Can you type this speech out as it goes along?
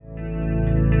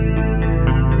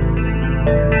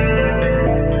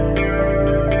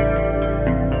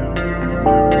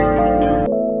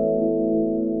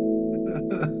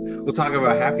talk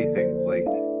about happy things like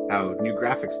how new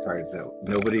graphics cards that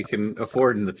nobody can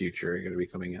afford in the future are going to be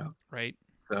coming out. Right.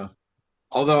 So,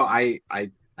 although I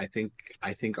think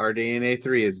RDNA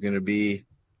 3 is going to be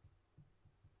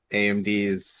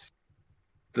AMD's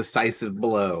decisive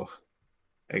blow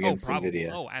against Probably.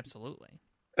 Nvidia, Oh, absolutely.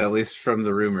 at least from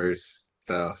the rumors.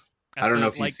 So I don't know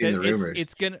if you've seen the rumors.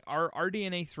 It's gonna our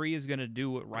RDNA 3 is gonna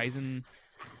do what Ryzen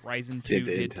 2 Did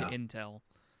to did to Intel. Intel.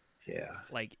 Yeah,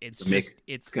 Like it's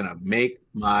it's gonna make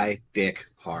my dick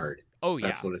hard. oh yeah.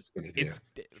 That's what it's gonna do. It's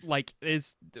like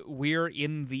we're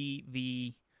in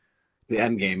the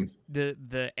end game.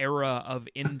 The era of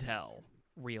Intel.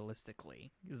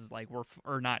 Realistically, this is like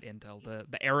or not Intel,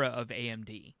 the era of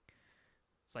AMD.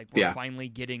 It's like we're finally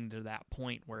getting to that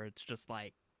point where it's just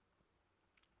like.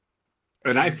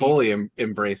 And AMD, I fully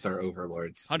embrace our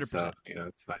overlords. 100%. So,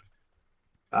 it's fine.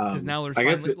 Because now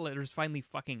there's finally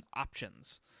fucking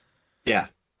options. Yeah.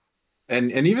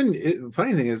 And even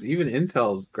funny thing is, even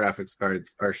Intel's graphics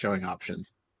cards are showing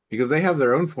options because they have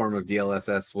their own form of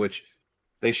DLSS, which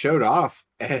they showed off,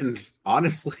 and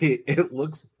honestly, it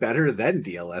looks better than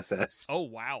DLSS. Oh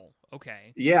wow!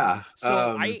 Okay. Yeah.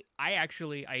 So I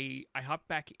actually hopped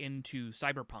back into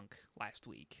Cyberpunk last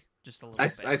week just a little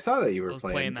bit. I saw that you were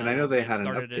playing, and I know they had an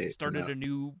update. Started a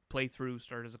new playthrough.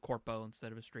 Started as a corpo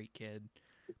instead of a straight kid.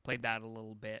 Played that a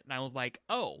little bit, and I was like,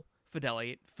 oh,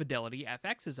 Fidelity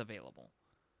FX is available.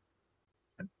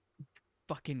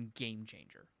 Fucking game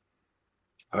changer.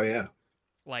 Oh yeah.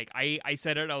 Like I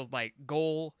said it, I was like,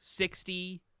 goal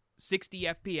 60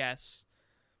 FPS,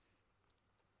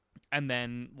 and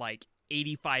then like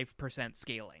 85%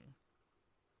 scaling,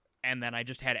 and then I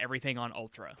just had everything on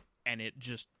ultra, and it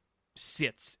just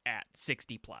sits at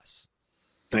 60 plus.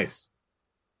 Nice.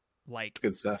 Like,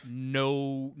 good stuff.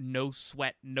 No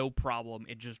sweat, no problem.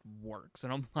 It just works,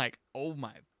 and I'm like, oh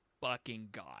my fucking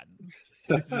god,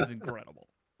 this is incredible.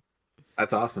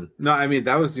 That's awesome. No, I mean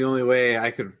that was the only way I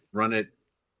could run it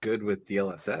good with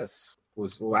DLSS.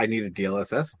 I needed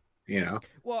DLSS.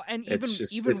 Well, and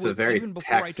it's a very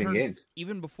taxing game.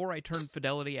 Even before I turned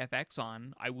Fidelity FX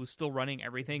on, I was still running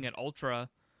everything at ultra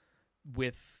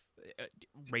with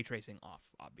ray tracing off,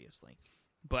 obviously.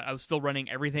 But I was still running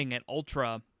everything at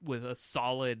ultra with a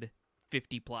solid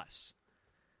 50 plus.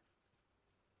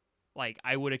 Like,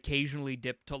 I would occasionally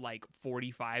dip to like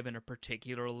 45 in a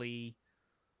particularly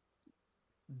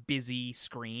busy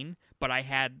screen, but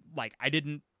I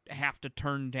didn't have to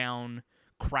turn down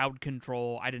crowd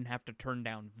control. I didn't have to turn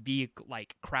down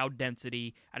crowd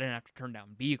density. I didn't have to turn down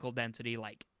vehicle density.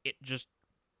 Like, it just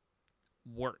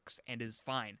works and is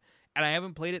fine. And I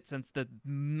haven't played it since the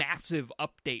massive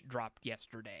update dropped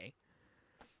yesterday.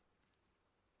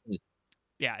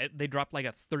 Yeah, they dropped like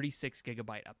a 36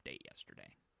 gigabyte update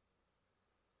yesterday.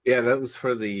 Yeah, that was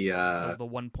for the that was the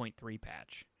 1.3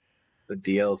 patch. The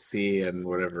DLC and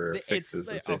whatever fixes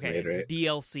that they've made, right? It's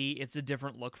DLC. It's a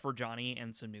different look for Johnny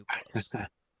and some new clothes.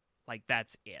 Like,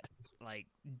 that's it. Like,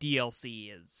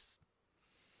 DLC is.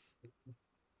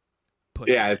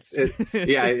 It's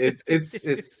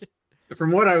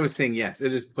from what I was saying, yes,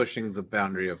 it is pushing the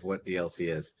boundary of what DLC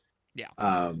is.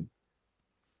 Yeah.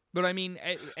 But I mean,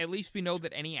 at least we know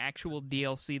that any actual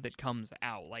DLC that comes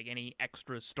out, like any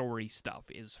extra story stuff,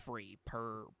 is free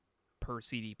per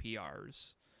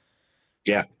CDPR's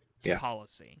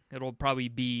policy. It'll probably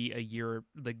be a year,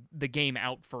 the game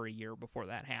out for a year before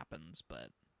that happens, but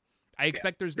I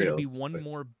expect there's going to be one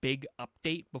more big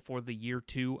update before the year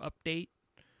 2 update.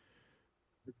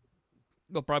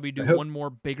 They'll probably do one more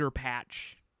bigger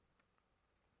patch,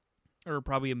 or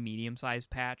probably a medium-sized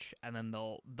patch, and then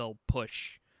they'll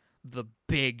push the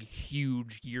big,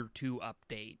 huge year 2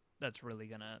 update that's really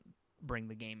gonna bring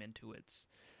the game into its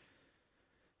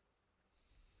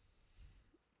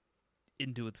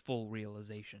full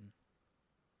realization.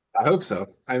 I hope so.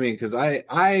 I mean, because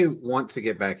I want to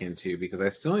get back into, because I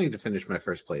still need to finish my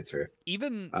first playthrough.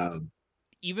 Even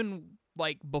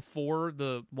like before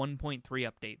the 1.3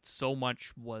 update, so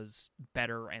much was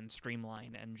better and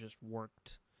streamlined and just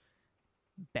worked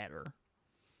better.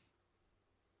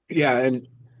 Yeah, and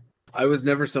I was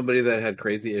never somebody that had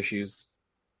crazy issues.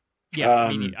 Yeah,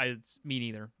 me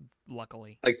neither,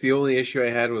 luckily. Like, the only issue I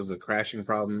had was a crashing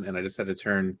problem, and I just had to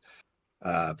turn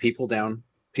people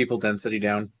density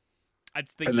down.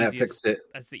 That fixed it.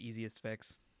 That's the easiest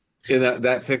fix. Yeah,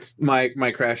 that fixed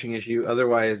my crashing issue.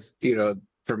 Otherwise,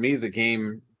 for me, the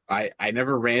game, I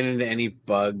never ran into any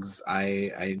bugs.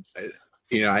 At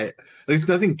least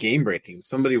nothing game breaking.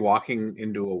 Somebody walking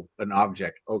into an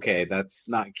object, okay, that's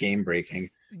not game breaking.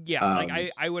 Yeah,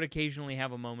 like I would occasionally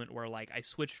have a moment where like I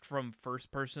switched from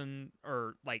first person,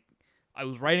 or like I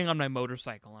was riding on my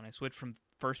motorcycle and I switched from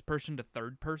first person to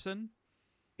third person.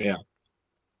 Yeah.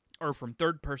 Or from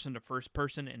third person to first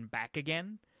person and back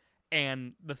again.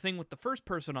 And the thing with the first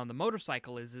person on the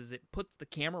motorcycle is it puts the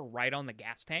camera right on the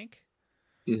gas tank.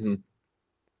 Mm-hmm.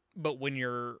 But when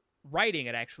you're riding,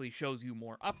 it actually shows you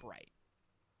more upright.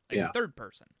 Like Yeah. in third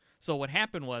person. So what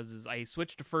happened was I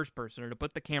switched to first person to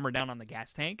put the camera down on the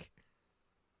gas tank.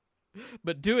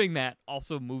 But doing that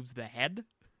also moves the head.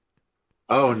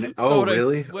 Oh,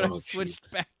 really? When I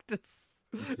switched back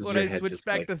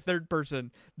to third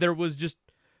person, there was just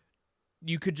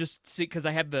you could just see because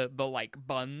I had the like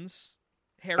buns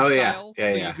hairstyle,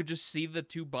 you could just see the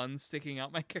two buns sticking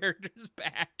out my character's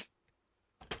back.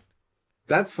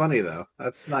 That's funny though.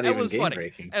 That's not even game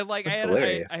breaking. And like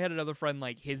That's I had another friend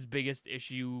like his biggest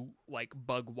issue like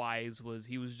bug wise was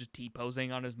he was just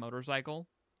T-posing on his motorcycle.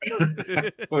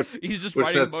 He's just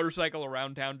riding a motorcycle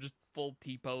around town, just full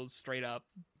T-pose straight up.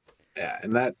 Yeah,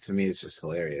 and that to me is just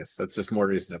hilarious. That's just more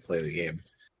reason to play the game.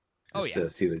 To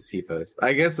see the T-pose.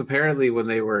 I guess apparently when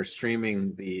they were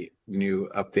streaming the new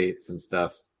updates and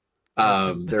stuff,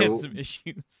 there had some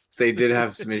issues. They did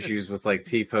have some issues with like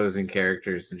T-posing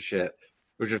characters and shit,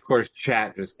 which of course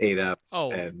chat just ate up.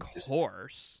 Oh, of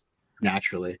course.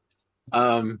 Naturally.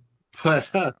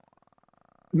 But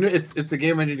it's a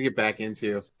game I need to get back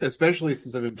into, especially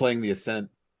since I've been playing The Ascent,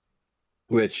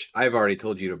 which I've already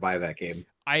told you to buy that game.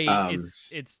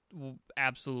 It's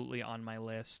absolutely on my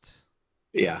list.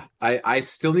 Yeah, I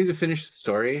still need to finish the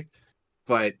story,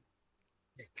 but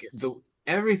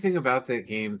everything about that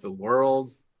game, the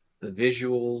world, the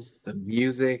visuals, the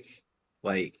music,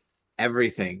 like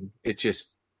everything, it's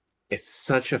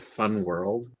such a fun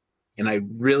world, and I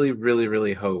really, really,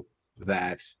 really hope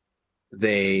that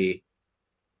they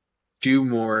do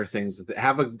more things with it.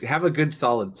 Have a good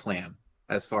solid plan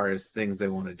as far as things they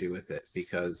want to do with it,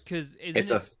 because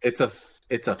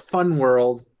it's a fun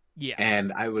world. Yeah.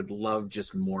 And I would love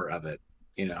just more of it.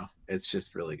 It's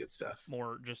just really good stuff.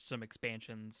 More, just some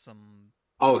expansions, some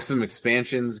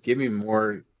expansions. Give me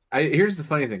more. Here's the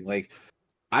funny thing. Like,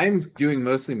 I'm doing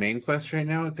mostly main quests right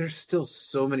now. There's still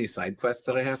so many side quests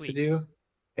that I have to do.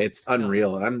 It's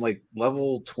unreal. I'm like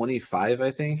level 25, I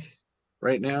think,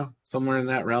 right now, somewhere in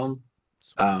that realm.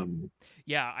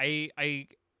 Yeah,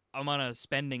 I'm on a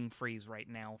spending freeze right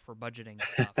now for budgeting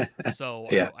stuff. So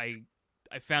yeah.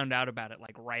 I found out about it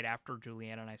like right after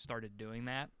Julianne and I started doing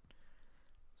that.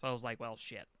 So I was like, well,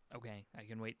 shit. Okay, I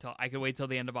can wait till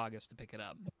the end of August to pick it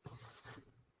up.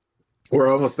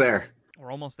 We're almost there.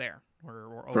 We're almost there.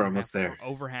 We're almost there. We're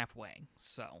over halfway.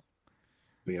 So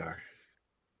we are.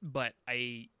 But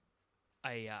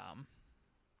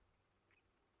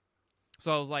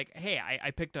so I was like, hey,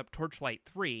 I picked up Torchlight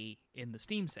 3 in the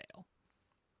Steam sale.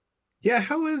 Yeah,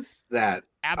 how is that?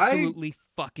 Absolutely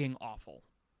fucking awful.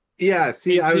 Yeah,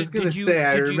 see, I was going to say,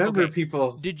 I remember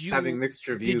people having mixed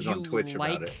reviews on Twitch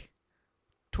about it.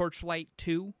 Torchlight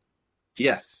 2?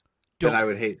 Yes. Then I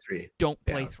would hate 3. Don't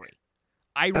play 3.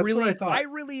 I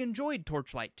really enjoyed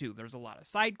Torchlight 2. There's a lot of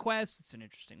side quests. It's an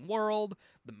interesting world.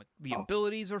 The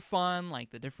abilities are fun.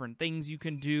 Like, the different things you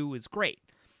can do is great.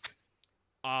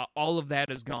 All of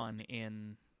that is gone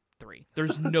in 3.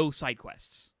 There's no side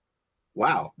quests.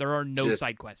 Wow. There are no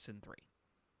side quests in 3.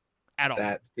 At all.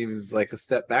 That seems like a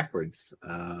step backwards.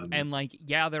 And like,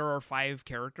 yeah, there are 5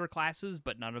 character classes,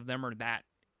 but none of them are that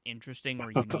interesting or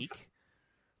unique.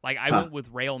 Like, I went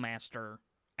with Railmaster,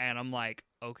 and I'm like,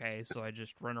 okay, so I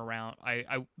just run around.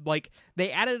 I like,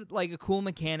 they added like a cool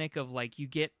mechanic of like, you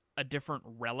get a different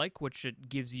relic, which it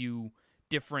gives you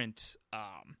different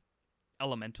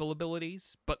elemental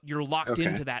abilities, but you're locked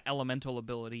into that elemental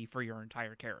ability for your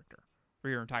entire character, for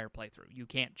your entire playthrough. You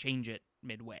can't change it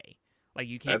midway. Like,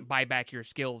 you can't buy back your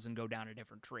skills and go down a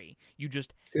different tree. You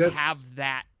just have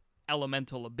that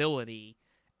elemental ability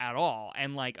at all.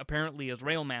 And, like, apparently as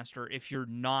Railmaster, if you're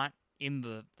not in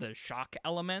the shock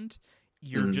element,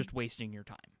 you're just wasting your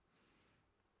time.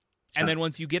 And then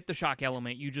once you get the shock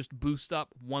element, you just boost up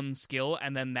one skill,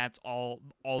 and then that's all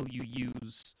you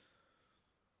use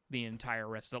the entire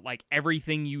rest of it. Like,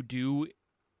 everything you do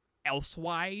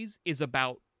elsewise is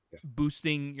about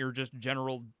boosting your just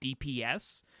general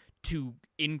DPS to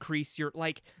increase your,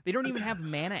 like, they don't even have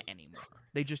mana anymore.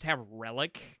 They just have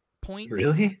relic points.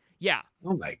 Really? Yeah.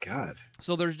 Oh my god.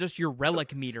 So there's just your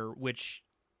relic meter, which,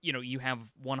 you have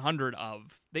 100 of,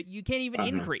 that you can't even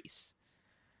increase.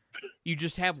 You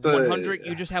just have 100.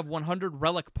 You just have 100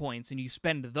 relic points, and you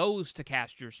spend those to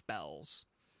cast your spells,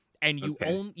 and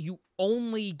you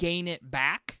only gain it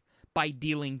back by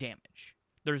dealing damage.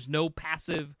 There's no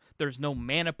passive. There's no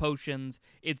mana potions.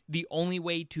 It's the only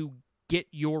way to get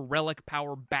your relic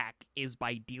power back is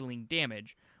by dealing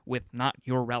damage, with Not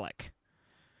Your Relic.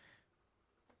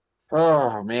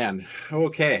 Oh man.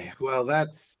 Okay. Well,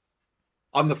 that's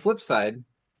on the flip side,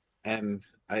 and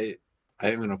I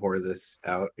am gonna whore this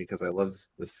out because I love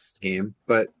this game.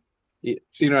 But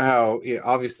you know how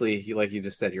obviously, like you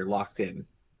just said, you're locked in.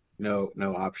 No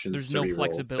options There's to no reroll.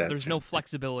 flexibility. There's no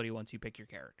flexibility once you pick your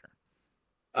character.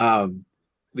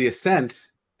 The Ascent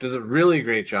does a really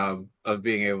great job of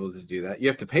being able to do that. You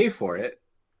have to pay for it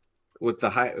with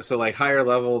the so like higher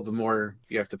level, the more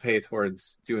you have to pay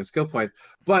towards doing skill points.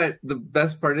 But the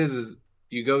best part is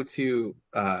you go to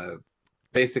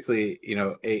basically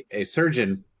a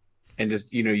surgeon and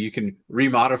just you can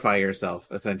remodify yourself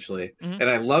essentially. Mm-hmm. And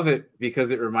I love it because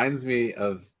it reminds me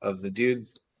of the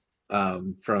dudes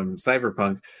from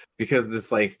Cyberpunk, because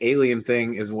this like alien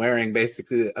thing is wearing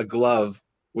basically a glove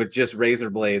with just razor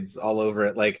blades all over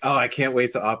it. Like, oh, I can't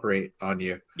wait to operate on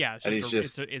you. Yeah, it's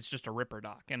just a Ripper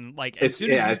Doc, and like it's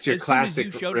your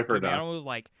classic Ripper Doc. It was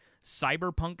like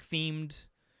cyberpunk themed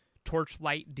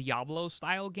Torchlight Diablo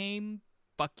style game.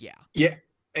 Fuck yeah.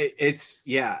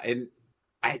 Yeah, and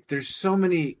there's so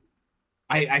many.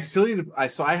 I still need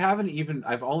to.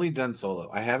 I've only done solo.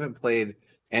 I haven't played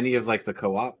any of like the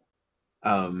co-op,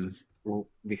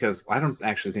 because I don't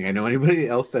actually think I know anybody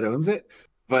else that owns it.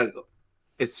 But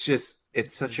it's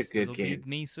such a good game.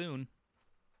 Me soon.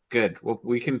 Good. Well,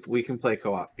 we can play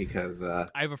co-op because I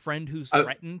have a friend who's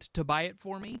threatened to buy it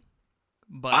for me.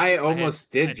 But I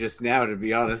almost did just now, to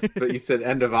be honest. But you said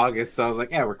end of August, so I was like,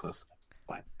 yeah, we're close.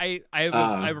 Fine. I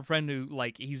have a friend who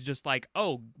like he's just like,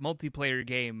 oh, multiplayer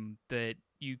game that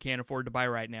you can't afford to buy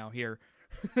right now. Here.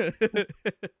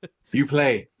 You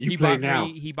play now.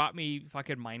 He bought me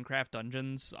fucking Minecraft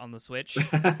Dungeons on the Switch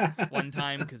one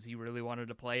time because he really wanted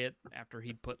to play it after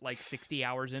he'd put like 60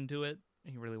 hours into it.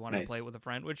 He really wanted to play it with a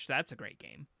friend, which that's a great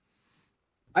game.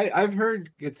 I've heard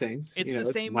good things. It's the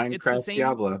same Minecraft, it's the same,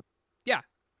 Diablo. Yeah.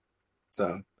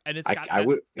 So and it's got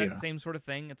that same sort of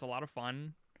thing. It's a lot of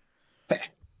fun.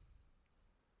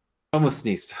 Almost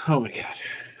sneezed. Oh my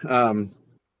god.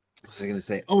 What was I going to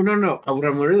say? Oh, no. What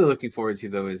I'm really looking forward to,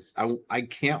 though, is I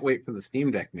can't wait for the Steam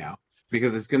Deck now,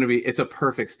 because it's a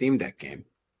perfect Steam Deck game.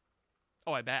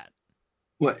 Oh, I bet.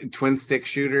 What, twin stick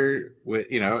shooter with,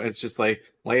 it's just like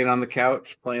laying on the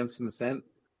couch, playing some Ascent.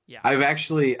 Yeah.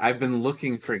 I've been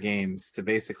looking for games to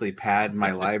basically pad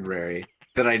my library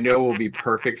that I know will be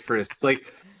perfect for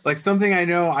like something I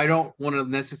know I don't want to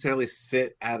necessarily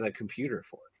sit at a computer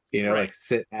for. Right. Like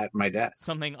sit at my desk.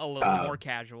 Something a little more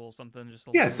casual, something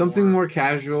just something more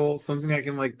casual, something I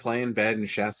can like play in bed and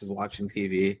Shasta is watching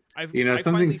TV.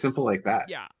 Something simple like that.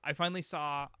 Yeah, I finally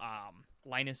saw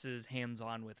Linus's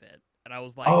hands-on with it, and I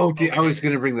was like, oh, dude, I was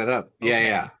going to bring that up. Okay,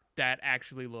 yeah. That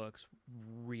actually looks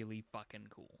really fucking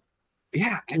cool.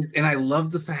 Yeah, and I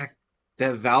love the fact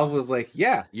that Valve was like,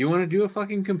 yeah, you want to do a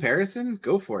fucking comparison?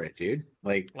 Go for it, dude.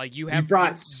 Like you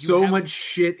brought so much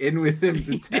shit in with him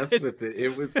to test with it.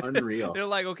 It was unreal. They're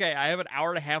like, okay, I have an hour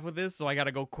and a half with this, so I got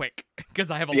to go quick because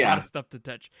I have a lot of stuff to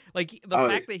touch. Like the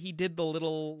fact that he did the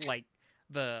little like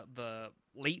the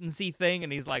latency thing,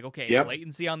 and he's like, okay, the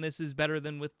latency on this is better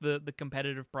than with the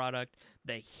competitive product.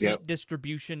 The heat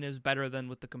distribution is better than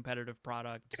with the competitive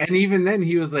product. And even then,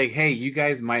 he was like, hey, you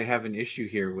guys might have an issue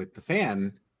here with the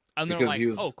fan. And they're like,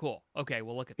 oh, cool. Okay,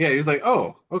 we'll look at that. Yeah, he was like,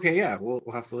 oh, okay, yeah, we'll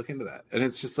have to look into that. And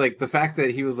it's just like the fact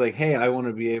that he was like, hey, I want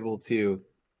to be able to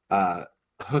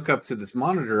hook up to this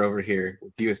monitor over here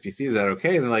with USB-C. Is that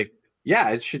okay? And they're like,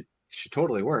 yeah, it should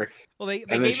totally work. Well, they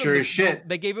and then sure as shit,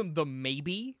 they gave him the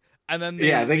maybe, and then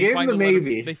they gave him the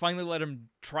maybe. They finally let him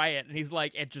try it, and he's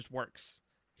like, it just works.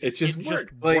 It just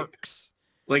works.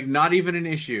 Like not even an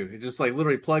issue. It just like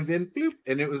literally plugged in, bloop,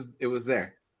 and it was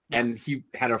there. And he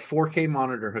had a 4K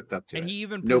monitor hooked up to it.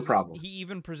 And no problem. He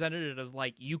even presented it as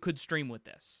like, you could stream with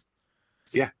this.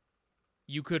 Yeah.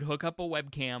 You could hook up a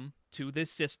webcam to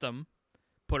this system,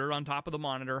 put it on top of the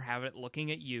monitor, have it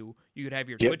looking at you. You could have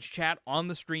your Twitch chat on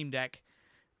the Stream Deck,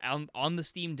 on the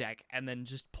Steam Deck, and then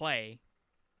just play.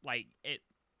 Like,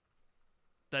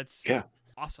 that's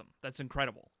awesome. That's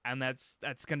incredible. And that's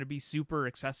going to be super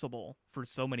accessible for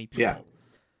so many people. Yeah.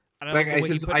 And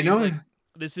I know. Like,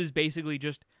 this is basically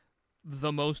just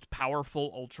the most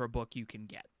powerful Ultrabook you can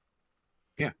get.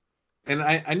 Yeah. And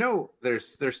I know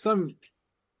there's some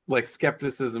like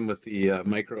skepticism with the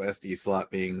micro SD slot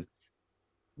being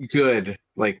good,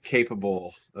 like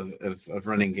capable of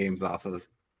running games off of.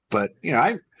 But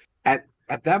I at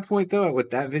that point though, with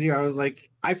that video, I was like,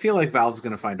 I feel like Valve's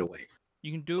gonna find a way.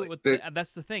 You can do it with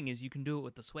that's the thing, is you can do it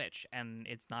with the Switch, and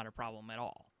it's not a problem at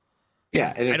all.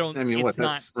 Yeah, and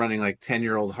that's running like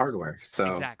 10-year-old hardware.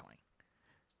 So exactly.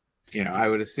 I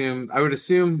would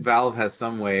assume Valve has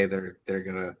some way they're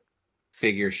gonna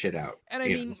figure shit out. And I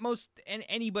mean,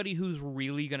 anybody who's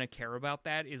really gonna care about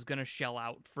that is gonna shell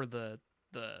out for the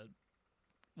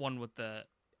one with the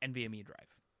NVMe drive.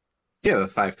 Yeah, the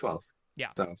 512.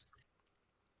 Yeah. So,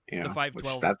 the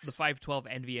 512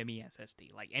 NVMe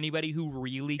SSD. Like anybody who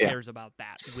really cares about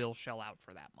that will shell out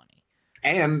for that money.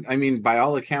 And I mean, by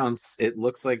all accounts, it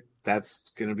looks like that's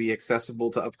going to be accessible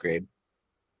to upgrade.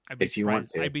 If you want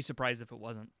to, I'd be surprised if it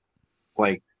wasn't.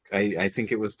 Like, I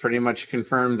think it was pretty much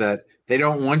confirmed that they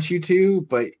don't want you to,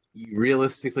 but you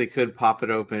realistically could pop it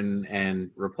open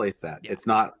and replace that. Yeah. It's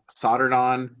not soldered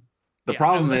on. The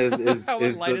problem is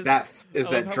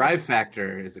that drive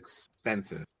factor is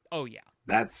expensive. Oh yeah.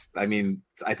 I mean,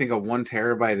 I think a 1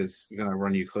 terabyte is going to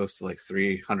run you close to like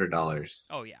 $300.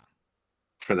 Oh yeah.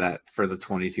 For the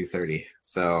 2230.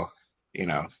 So, you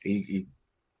know,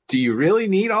 do you really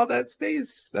need all that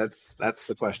space? That's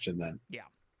the question then. Yeah.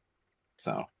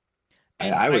 So,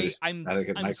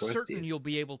 I'm certain you'll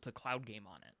be able to cloud game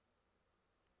on it.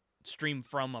 Stream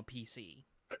from a PC.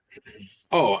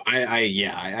 Oh, I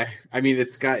mean,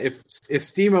 it's got if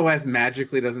SteamOS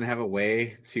magically doesn't have a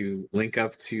way to link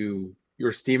up to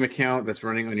your Steam account that's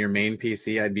running on your main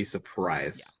PC, I'd be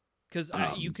surprised. Yeah. Because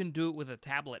you can do it with a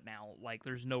tablet now. Like,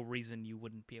 there's no reason you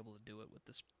wouldn't be able to do it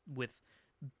with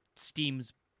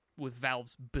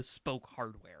Valve's bespoke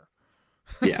hardware.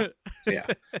 Yeah.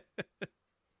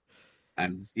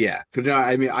 But no,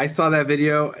 I mean, I saw that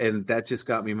video and that just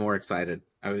got me more excited.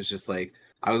 I was just like,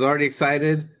 I was already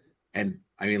excited, and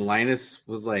I mean, Linus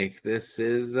was like, "This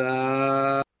is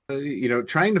trying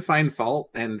to find fault,"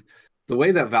 and the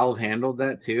way that Valve handled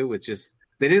that too, which is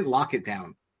they didn't lock it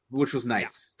down, which was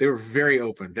nice. They were very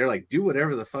open. They're like, do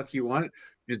whatever the fuck you want,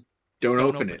 just don't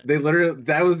open it. They literally,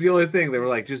 that was the only thing. They were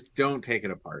like, just don't take it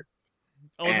apart.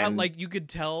 Oh, and like you could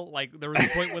tell, like there was a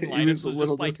point when Linus was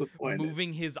just like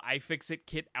moving his iFixit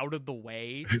kit out of the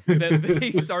way. That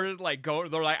they started like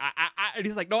going. They're like, and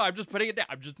he's like, no, I'm just putting it down.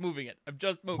 I'm just moving it.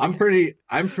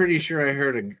 I'm pretty sure I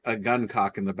heard a gun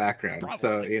cock in the background. Probably.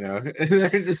 So they're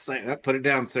just saying, oh, put it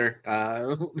down, sir.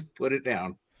 Put it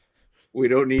down. We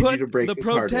don't need you to break this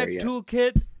hardware yet. The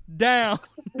Protect toolkit down.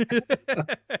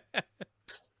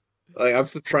 Like, I'm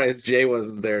surprised Jay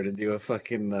wasn't there to do a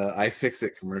fucking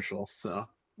iFixit commercial. So.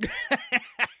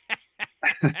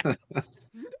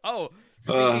 Oh,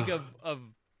 speaking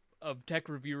of tech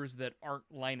reviewers that aren't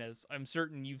Linus, I'm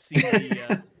certain you've seen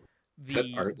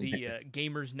the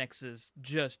Gamers Nexus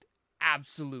just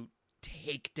absolute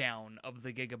takedown of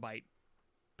the Gigabyte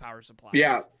power supply.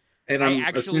 Yeah. And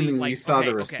I'm assuming you saw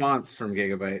the response from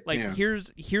Gigabyte. Like,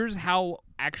 here's how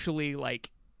actually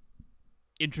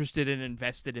interested and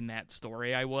invested in that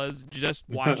story I was. Just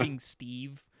watching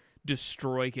Steve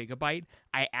destroy Gigabyte,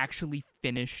 I actually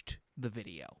finished the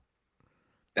video.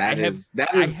 I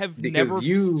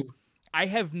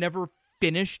have never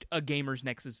finished a Gamers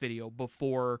Nexus video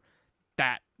before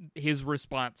that, his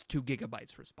response to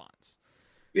Gigabyte's response.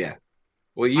 Yeah.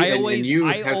 Well, you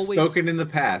have spoken in the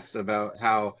past about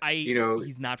how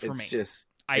he's not for me. He's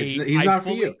not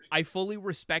for you. I fully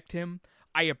respect him.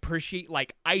 I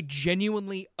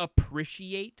genuinely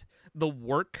appreciate the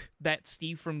work that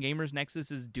Steve from Gamers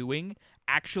Nexus is doing,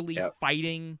 actually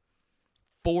fighting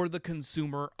for the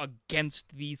consumer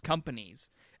against these companies.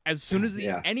 As soon as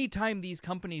anytime these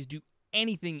companies do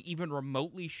anything even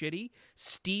remotely shitty,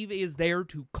 Steve is there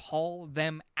to call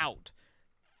them out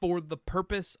for the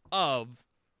purpose of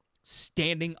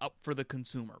standing up for the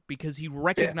consumer, because he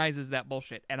recognizes that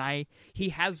bullshit, and he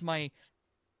has my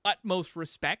utmost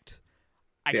respect.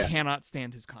 I cannot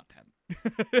stand his content.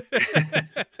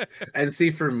 And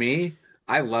see, for me,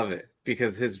 I love it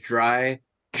because his dry,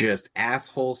 just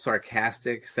asshole,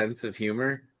 sarcastic sense of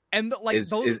humor and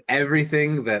is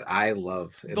everything that I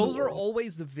love. Those are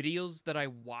always the videos that I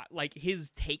watch. Like,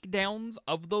 his takedowns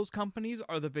of those companies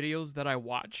are the videos that I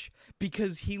watch,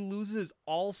 because he loses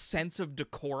all sense of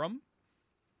decorum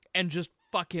and just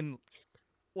fucking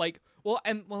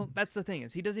that's the thing,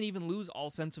 is he doesn't even lose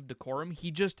all sense of decorum.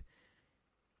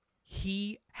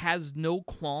 He has no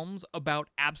qualms about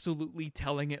absolutely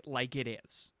telling it like it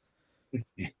is.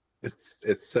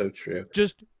 It's so true.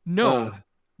 Just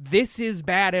this is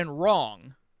bad and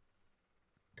wrong.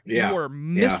 Yeah. You are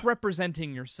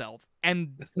misrepresenting yourself,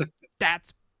 and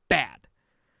that's bad.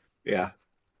 Yeah.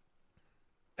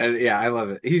 And I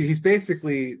love it. He's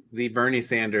basically the Bernie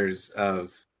Sanders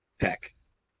of tech.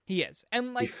 He is.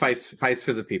 And he fights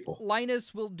for the people.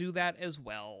 Linus will do that as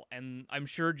well, and I'm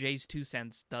sure Jay's 2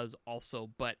 cents does also,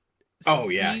 but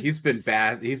he's been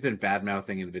bad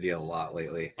mouthing Nvidia a lot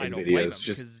lately. I don't blame him,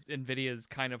 because Nvidia is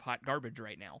kind of hot garbage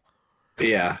right now.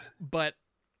 Yeah. But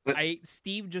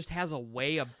Steve just has a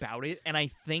way about it, and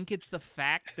I think it's the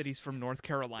fact that he's from North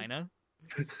Carolina.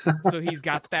 So he's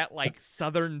got that like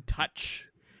southern touch.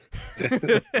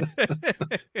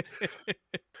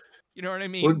 You know what I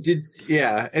mean? Well,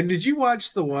 and did you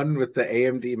watch the one with the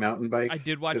AMD mountain bike? I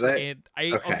did watch okay.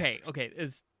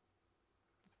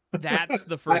 That's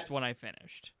the first one I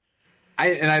finished.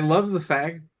 I love the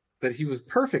fact that he was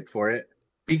perfect for it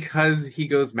because he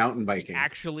goes mountain biking. He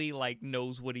actually like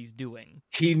knows what he's doing.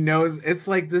 He knows. It's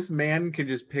like this man can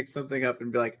just pick something up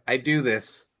and be like, I do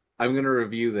this. I'm going to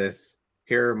review this.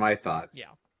 Here are my thoughts. Yeah.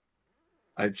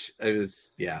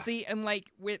 See, and like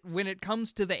when it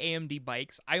comes to the AMD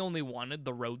bikes, I only wanted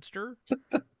the Roadster,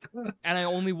 and I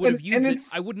only would have used it.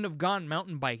 I wouldn't have gone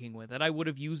mountain biking with it. I would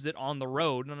have used it on the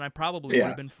road, and I probably would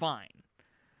have been fine.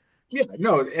 Yeah,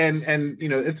 no, and you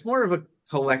know, it's more of a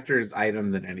collector's item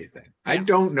than anything. Yeah. I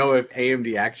don't know if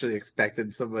AMD actually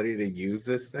expected somebody to use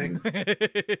this thing.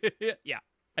 Yeah,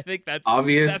 I think that's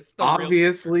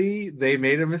obviously they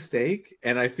made a mistake,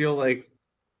 and I feel like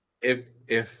if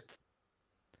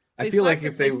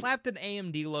they slapped an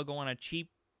AMD logo on a cheap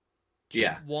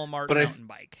Walmart mountain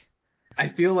bike. I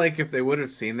feel like if they would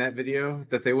have seen that video,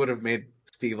 that they would have made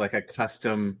Steve like a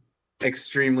custom,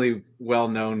 extremely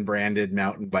well-known branded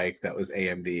mountain bike that was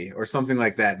AMD or something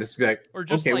like that. Just to be like,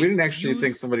 we didn't actually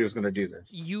think somebody was going to do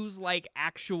this. Use like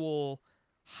actual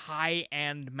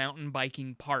high-end mountain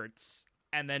biking parts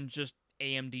and then just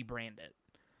AMD brand it.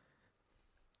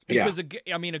 Because a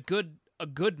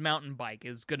good mountain bike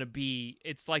is going to be,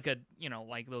 it's like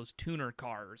like those tuner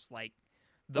cars, like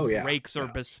the brakes are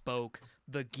bespoke,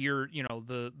 the gear,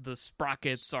 the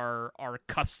sprockets are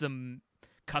custom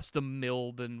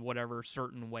milled in whatever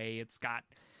certain way. It's got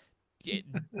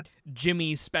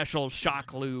Jimmy's special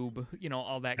shock lube,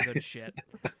 all that good shit.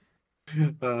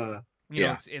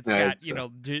 It's got,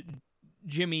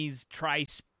 Jimmy's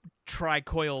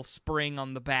tri-coil spring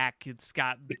on the back. It's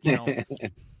got,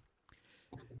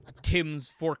 Tim's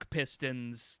fork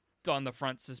pistons on the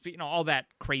front, all that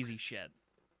crazy shit.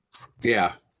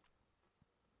 Yeah.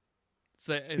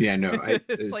 So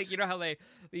it's like how they,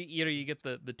 you get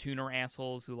the tuner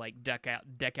assholes who like deck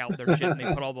out their shit and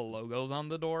they put all the logos on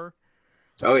the door.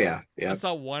 Oh yeah, yeah. I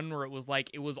saw one where it was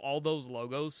all those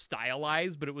logos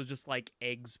stylized, but it was just like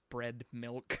eggs, bread,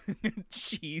 milk,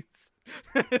 cheese.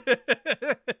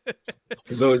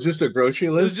 So it's just a grocery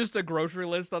list? It was just a grocery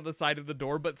list on the side of the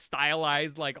door, but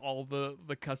stylized like all the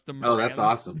custom brands. Oh, that's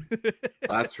awesome.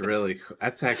 That's really cool.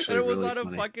 That's actually really funny. And it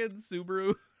was on a fucking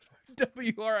Subaru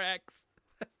WRX.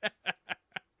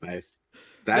 Nice.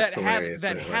 That's hilarious.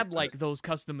 That had like those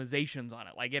customizations on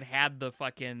it. Like it had the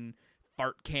fucking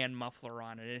fart can muffler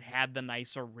on it. It had the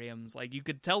nicer rims. Like you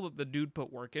could tell that the dude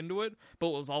put work into it, but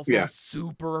was also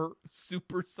super,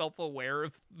 super self-aware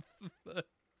of the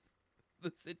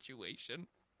situation.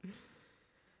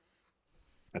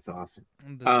 That's awesome.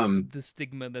 The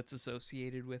stigma that's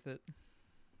associated with it.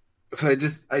 So I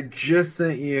just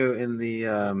sent you in the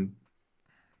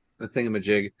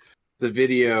thingamajig the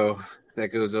video that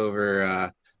goes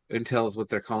over Intel's what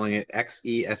they're calling it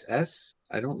XESS.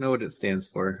 I don't know what it stands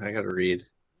for. I got to read.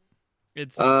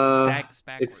 It's sex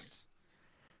backwards.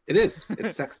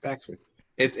 It's sex backwards.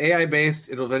 It's AI based.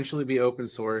 It'll eventually be open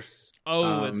source.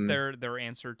 Oh, it's their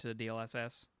answer to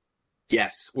DLSS.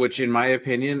 Yes, which in my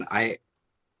opinion, I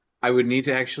would need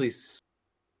to actually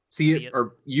see it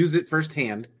or use it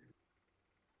firsthand.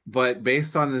 But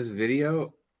based on this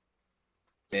video,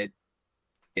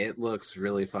 it looks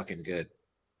really fucking good.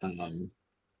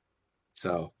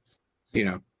 So,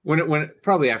 when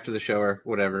probably after the show or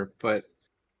whatever, but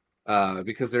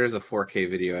because there is a 4K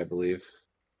video, I believe.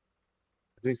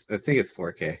 I think it's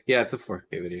 4K. Yeah, it's a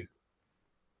 4K video.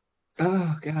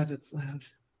 Oh god, it's loud.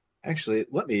 Actually,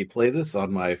 let me play this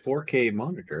on my 4K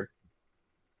monitor.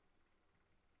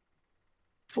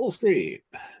 Full screen.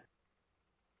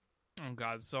 Oh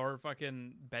god, so our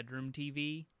fucking bedroom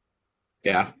TV.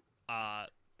 Yeah. A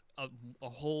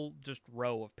whole just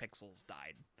row of pixels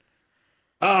died.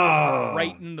 Oh,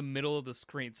 right in the middle of the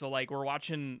screen. So like we're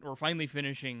finally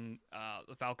finishing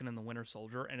The Falcon and the Winter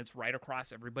Soldier, and it's right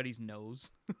across everybody's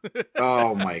nose.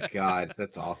 Oh my god,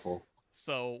 that's awful.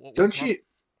 So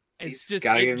it's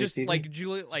just like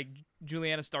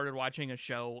Juliana started watching a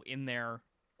show in there,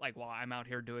 like while I'm out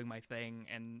here doing my thing,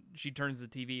 and she turns the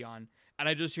TV on, and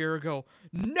I just hear her go,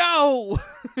 "No!"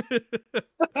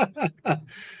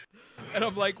 And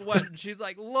I'm like, what? And she's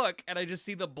like, look. And I just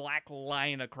see the black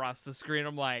line across the screen.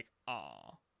 I'm like,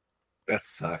 aw. That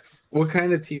sucks. What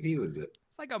kind of TV was it?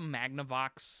 It's like a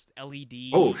Magnavox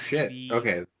LED. Oh, shit. TV.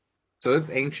 Okay. So it's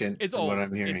ancient. It's old. What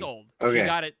I'm hearing. It's old. Okay. She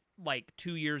got it like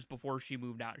 2 years before she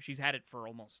moved out. She's had it for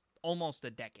almost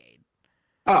a decade.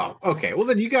 Oh, okay. Well,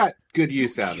 then you got good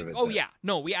use out of it. Oh then. yeah,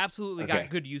 no, we absolutely got Okay.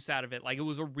 good use out of it. Like it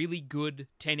was a really good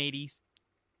 1080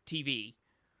 TV.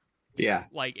 Yeah.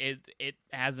 Like it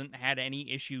hasn't had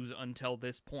any issues until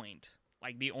this point.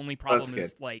 Like the only That's problem good.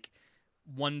 is like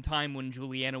one time when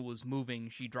Juliana was moving,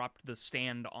 she dropped the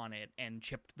stand on it and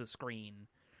chipped the screen.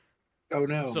 Oh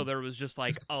no. So there was just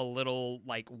like a little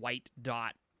like white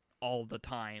dot all the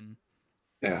time.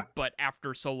 Yeah. But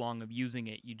after so long of using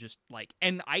it, you just like,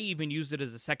 and I even used it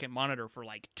as a second monitor for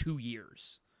like 2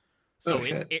 years. So Oh,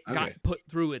 shit. it Okay. got put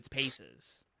through its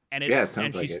paces. And Yeah, it it's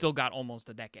sounds and like she it. still got almost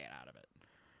a decade out of it.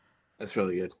 That's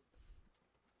really good.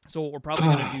 So what we're probably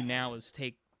gonna do now is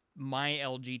take my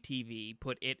LG TV,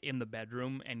 put it in the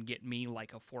bedroom, and get me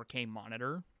like a 4K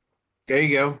monitor. There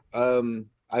you go.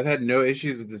 I've had no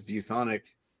issues with this ViewSonic.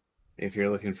 If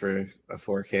you're looking for a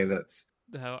 4K, that's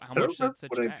How I much don't did remember that set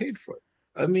what you I back? paid for it.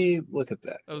 Let me look at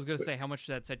that. I was gonna say, how much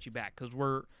did that set you back? Because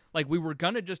we were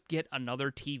gonna just get another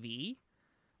TV,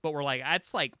 but we're like,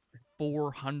 that's like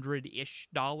 $400-ish.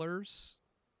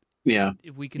 Yeah.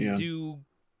 If we can Yeah. do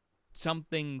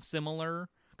something similar,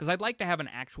 because I'd like to have an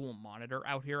actual monitor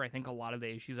out here. I think a lot of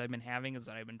the issues I've been having is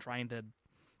that I've been trying to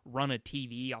run a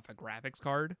TV off a graphics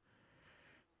card.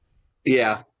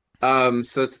 Yeah.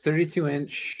 So it's 32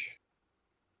 inch,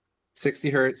 60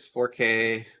 hertz,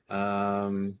 4K. Blah,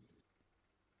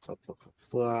 blah, blah,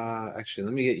 blah. Actually,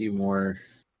 let me get you more.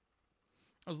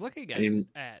 I was looking I need,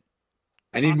 at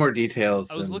I need Costco. more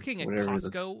details. I was than looking at whatever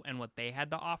Costco and what they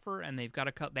had to offer, and they've got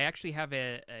a cut. They actually have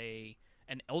an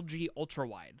LG ultra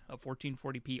wide, a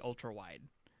 1440p ultra wide.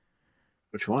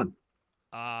 Which one?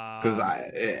 Because Um,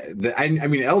 I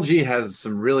mean, LG has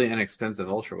some really inexpensive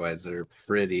ultra wides that are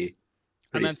pretty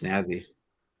and snazzy.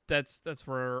 that's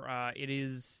where it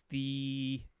is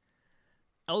the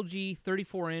LG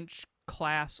 34-inch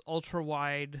class ultra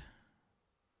wide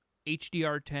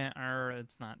HDR10. Or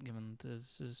it's not given the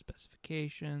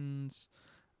specifications.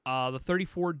 The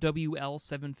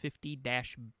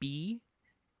 34WL750-B.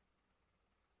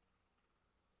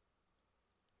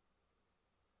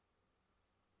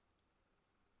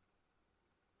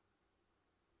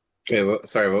 Okay,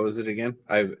 sorry, what was it again?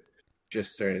 I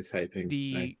just started typing.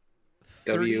 The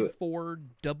W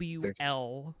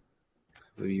 34WL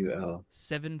WL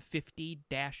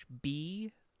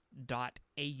 750-B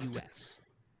 .AUS.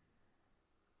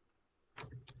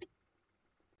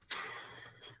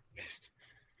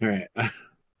 All right.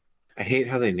 I hate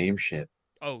how they name shit.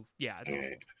 Oh yeah, it's awful.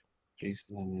 Okay.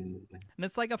 Jason. And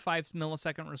it's like a 5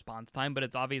 millisecond response time, but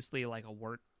it's obviously like a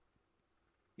work.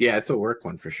 Yeah, it's a work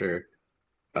one for sure.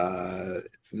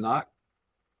 It's not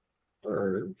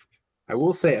curved. I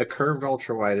will say a curved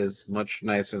ultra wide is much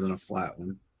nicer than a flat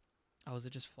one. Oh, is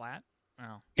it just flat?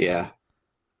 Oh, Yeah.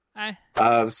 eh.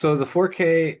 So the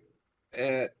 4K,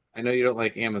 I know you don't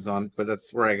like Amazon, but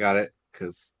that's where I got it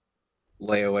because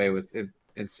layaway with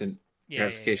instant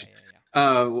gratification.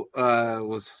 Yeah.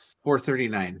 Was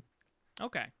 $439.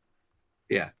 Okay.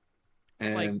 Yeah,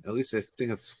 and like, at least I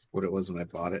think that's what it was when I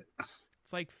bought it.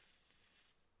 It's like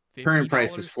Current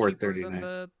price is $50 cheaper $439.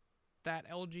 than that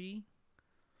LG.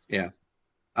 Yeah.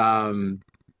 But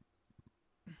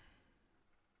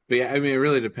yeah, I mean, it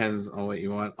really depends on what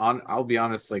you want. I'll be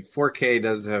honest, like 4K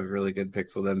does have really good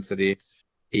pixel density,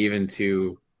 even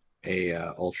to a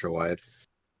ultra wide.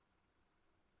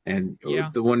 And Yeah.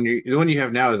 the one you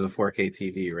have now is a 4K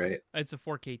TV, right? It's a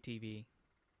 4K TV.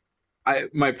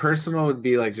 My personal would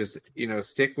be like just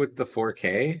stick with the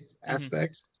 4K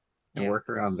aspect and work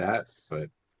around that. But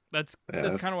that's kind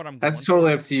of what I'm. That's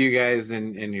totally up to you guys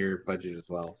and your budget as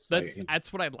well. So,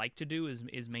 that's what I'd like to do is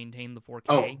maintain the 4K.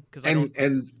 Oh, because I don't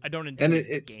intend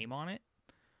to game on it.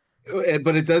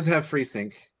 But it does have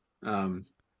FreeSync.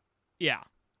 Yeah.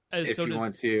 If you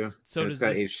want to. So it's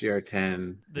got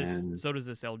HDR10. So does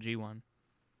this LG one.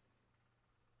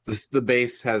 The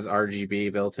base has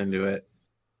RGB built into it,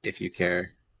 if you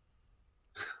care.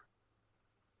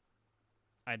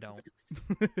 I don't.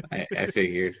 I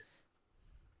figured.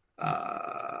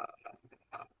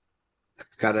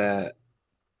 It's got a.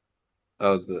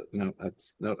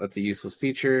 That's a useless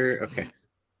feature. Okay.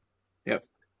 Yep.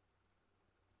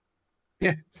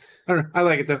 Yeah, I don't know. I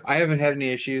like it though. I haven't had any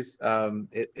issues.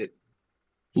 It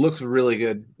looks really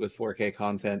good with 4K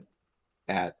content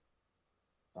at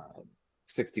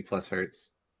 60 plus hertz.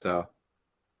 So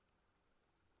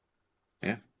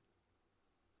yeah,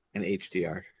 and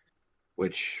HDR,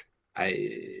 which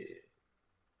it's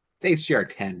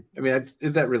HDR10. I mean,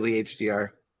 is that really HDR?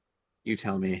 You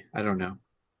tell me. I don't know.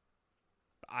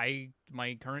 My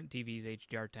current TV is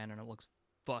HDR10 and it looks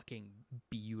fucking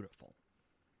beautiful.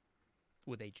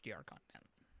 with HDR content.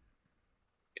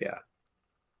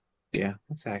 Yeah,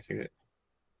 that's accurate.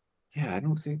 Yeah, I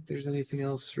don't think there's anything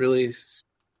else really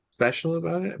special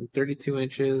about it. 32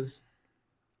 inches.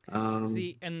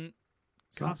 See, and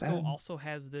It's not Costco bad. also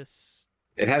has this,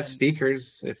 It has and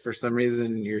speakers. If for some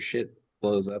reason your shit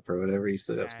blows up or whatever, you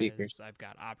still got speakers. I've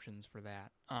got options for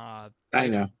that. I It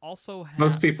know. also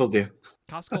Most people do.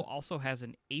 Costco also has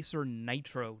an Acer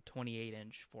Nitro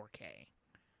 28-inch 4K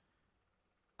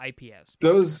IPS.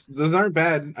 Those aren't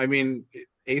bad. I mean,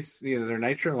 Ace, their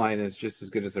Nitro line is just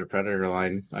as good as their Predator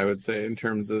line, I would say, in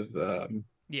terms of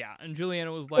Yeah, and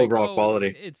Juliana was like, overall "Oh,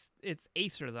 quality. it's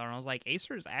Acer though," and I was like,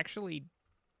 "Acer is actually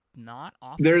not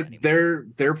awful Their anymore."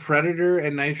 their Predator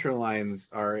and Nitro lines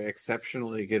are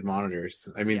exceptionally good monitors.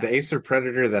 I mean, Yeah. the Acer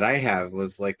Predator that I have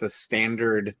was like the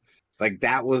standard, like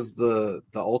that was the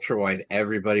ultra wide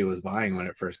everybody was buying when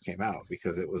it first came out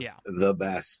because it was the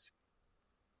best.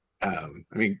 I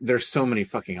mean, there's so many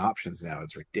fucking options now;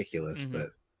 it's ridiculous. Mm-hmm.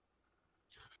 But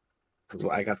because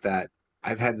I got that,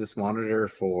 I've had this monitor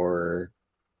for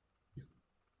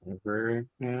ever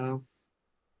now.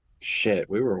 Shit,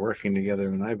 we were working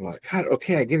together when I bought it. God,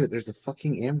 okay, I get it. There's a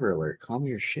fucking Amber Alert. Calm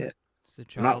your shit.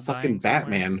 I'm not fucking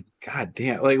Batman. God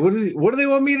damn. Like, what do they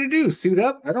want me to do? Suit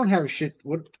up? I don't have shit.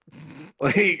 What?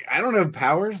 Like, I don't have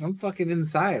powers. I'm fucking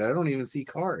inside. I don't even see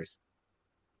cars.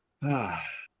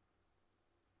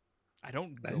 I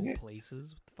don't go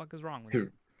places. What the fuck is wrong with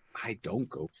you? I don't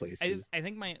go places. I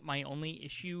think my only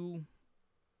issue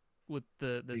with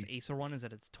this Acer one is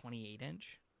that it's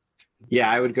 28-inch. Yeah,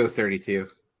 I would go 32.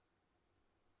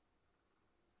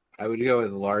 I would go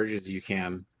as large as you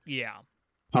can. Yeah.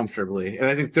 Comfortably. And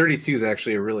I think 32 is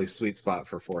actually a really sweet spot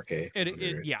for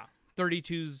 4K. Yeah.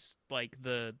 32's like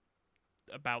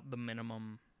about the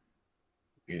minimum.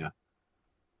 Yeah.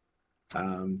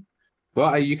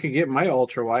 Well, you can get my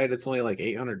ultra wide. It's only like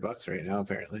 $800 right now,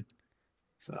 apparently.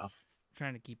 So I'm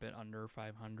trying to keep it under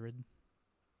 500.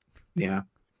 Yeah,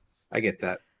 I get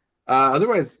that.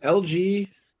 Otherwise, LG,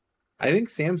 I think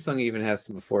Samsung even has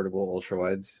some affordable ultra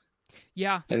wides.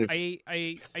 Yeah, and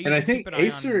I think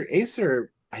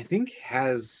Acer, I think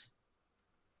has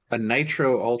a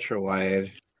Nitro ultra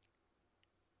wide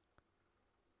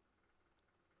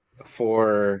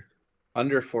for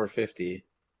under 450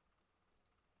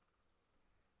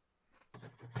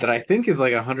 that I think is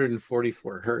like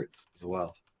 144 hertz as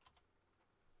well.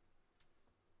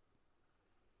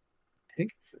 I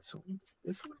think it's this one.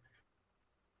 This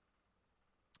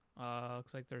one.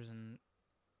 Looks like there's an.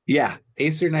 Yeah,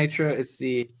 Acer Nitro. It's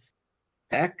the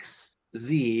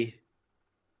XZ34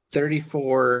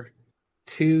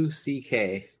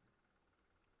 2CK.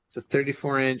 It's a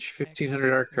 34-inch,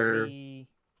 1500 R curve.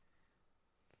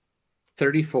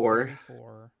 34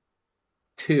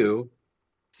 2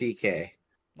 CK.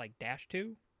 Like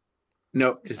 -2?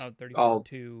 Nope, just 34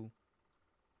 2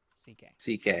 CK.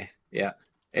 CK, yeah.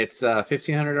 It's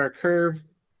 1500 R curve.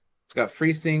 It's got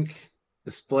FreeSync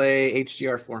display,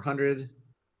 HDR 400,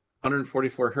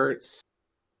 144 hertz,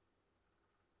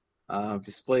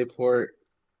 display port,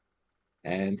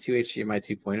 and 2 HDMI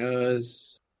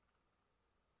 2.0s.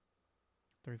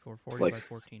 3440 by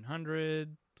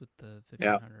 1400 with the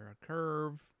 1500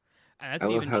 curve. And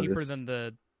that's even cheaper than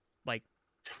the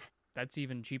that's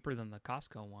even cheaper than the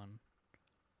Costco one.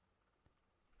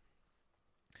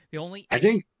 I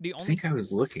think I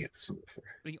was looking at this one before.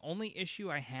 The only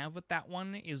issue I have with that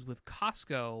one is with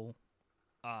Costco,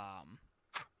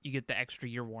 you get the extra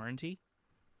year warranty.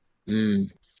 Yeah.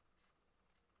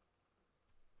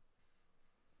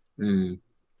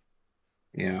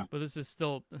 But this is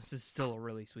still a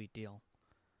really sweet deal.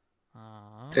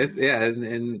 It's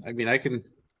and I mean I can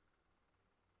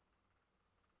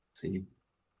see.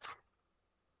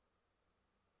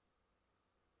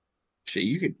 Shit,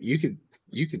 you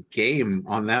could game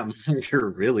on that monitor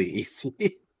really easy.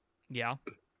 Yeah,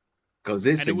 because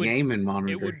it's a gaming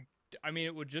monitor.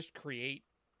 It would just create.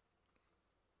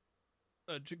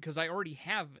 Because I already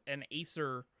have an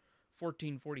Acer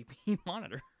 1440p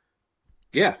monitor.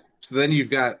 Yeah, so then you've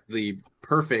got the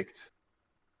perfect.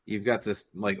 You've got this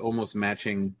like almost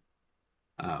matching,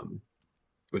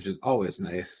 which is always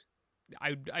nice.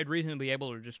 I'd reasonably be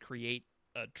able to just create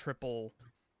a triple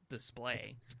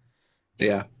display.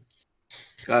 Yeah.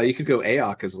 You could go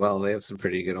AOC as well. They have some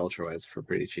pretty good ultrawides for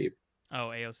pretty cheap. Oh,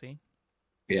 AOC?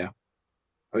 Yeah.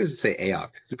 I always say AOC.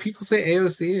 Do people say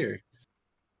AOC or?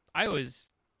 I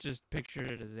always just pictured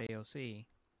it as AOC.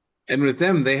 And with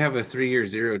them, they have a 3-year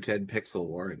 0-10 pixel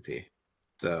warranty.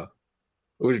 So,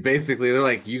 which basically they're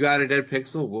like, you got a dead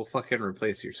pixel, we'll fucking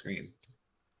replace your screen.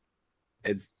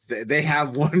 They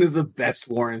have one of the best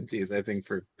warranties, I think,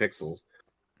 for pixels.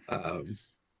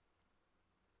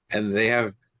 and they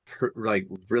have like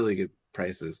really good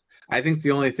prices. I think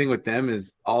the only thing with them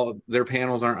is all their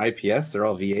panels aren't IPS; they're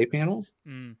all VA panels.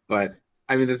 Mm. But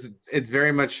I mean, it's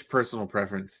very much personal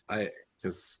preference. I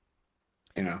just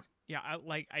Yeah,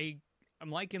 I'm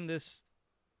liking this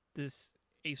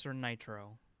Acer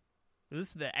Nitro. This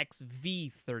is the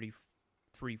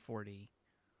XV3340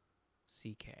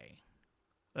 CK.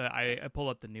 I pull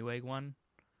up the Newegg one.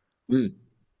 I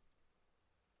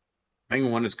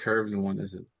think one is curved and one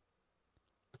isn't.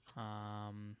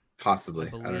 Possibly,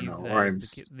 I don't know. Or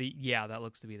yeah, that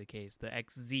looks to be the case. The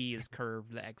XZ is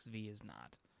curved, the XV is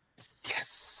not.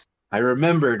 Yes, I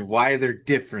remembered why they're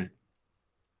different.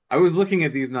 I was looking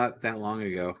at these not that long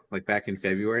ago, like back in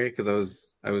February, because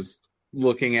I was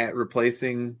looking at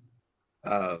replacing,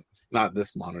 not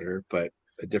this monitor, but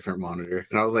a different monitor,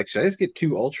 and I was like, should I just get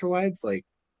two ultra wides? Like,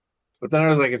 but then I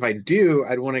was like, if I do,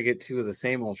 I'd want to get two of the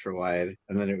same ultra wide,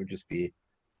 and then it would just be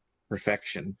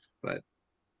perfection. But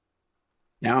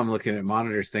now I'm looking at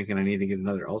monitors thinking I need to get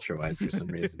another ultra wide for some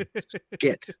reason.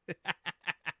 Get.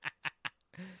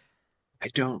 I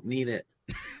don't need it.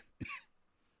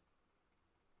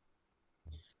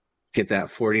 Get that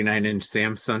 49-inch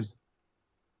Samsung.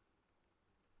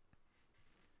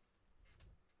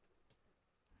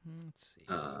 Let's see.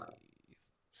 Let's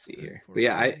see here. But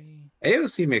yeah,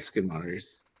 AOC makes good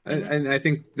monitors. And I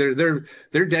think their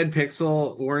dead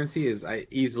pixel warranty is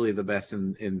easily the best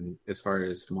in as far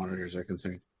as monitors are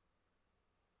concerned.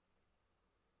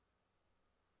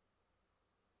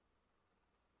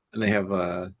 And they have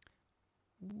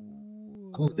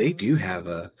they do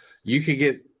have you could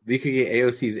get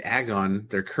AOC's Agon,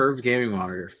 their curved gaming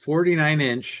monitor,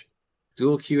 49-inch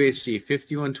dual QHD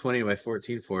 5120 by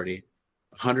 1440,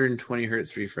 120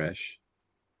 hertz refresh.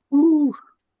 Woo!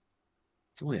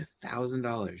 It's only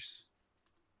 $1,000.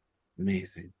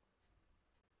 Amazing.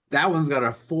 That one's got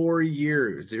a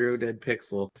 4-year zero dead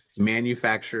pixel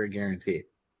manufacturer guarantee.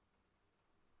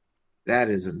 That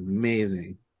is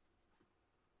amazing.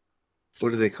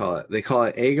 What do they call it? They call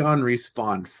it Agon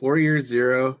Respawn. 4-year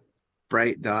zero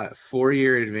bright dot,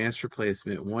 4-year advanced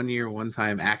replacement, 1-year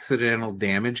one-time accidental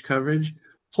damage coverage.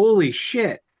 Holy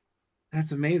shit.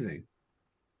 That's amazing.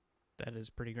 That is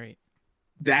pretty great.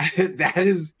 That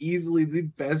is easily the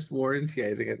best warranty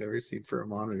I think I've ever seen for a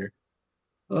monitor.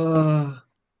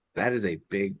 That is a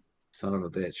big son of a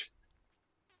bitch.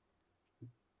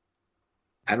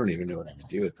 I don't even know what I would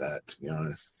do with that, to be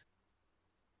honest.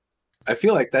 I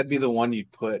feel like that'd be the one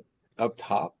you'd put up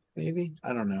top, maybe.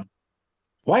 I don't know.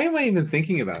 Why am I even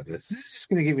thinking about this? This is just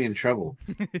going to get me in trouble.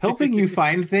 Helping you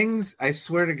find things, I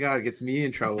swear to God, gets me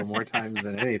in trouble more times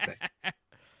than anything.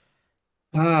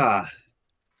 Fucking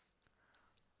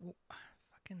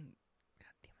God damn it.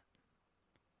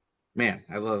 Man,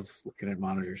 I love looking at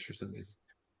monitors for some reason.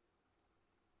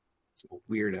 It's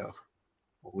a weirdo.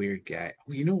 A weird guy.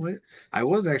 Well, you know what? I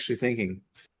was actually thinking,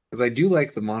 because I do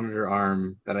like the monitor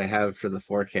arm that I have for the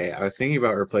 4K. I was thinking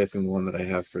about replacing the one that I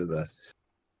have for the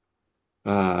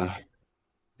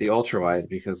ultra wide,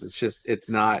 because it's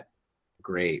not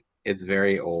great. It's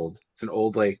very old. It's an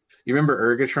old, like, you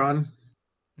remember Ergotron?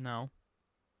 No.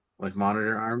 Like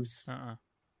monitor arms? Uh-uh.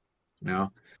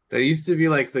 No. That used to be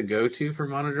like the go-to for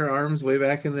monitor arms way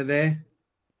back in the day.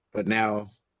 But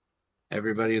now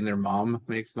everybody and their mom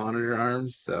makes monitor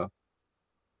arms, so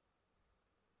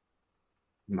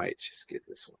might just get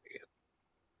this one again.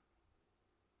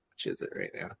 Which is it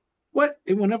right now? What?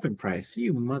 It went up in price.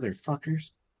 You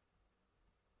motherfuckers.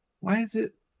 Why is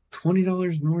it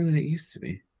 $20 more than it used to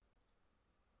be?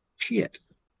 Shit.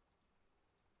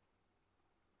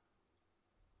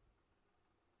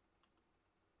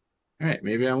 All right,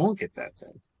 maybe I won't get that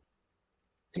then.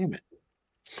 Damn it.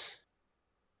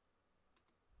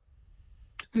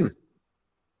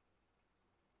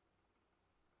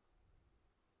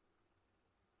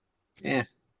 Yeah.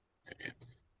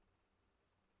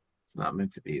 It's not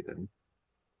meant to be then.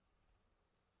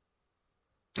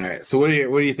 All right. So what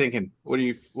are you thinking? What are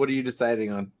you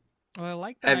deciding on? Well, I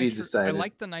like you decided? I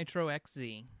like the Nitro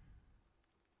XZ.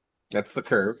 That's the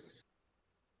curve.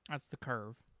 That's the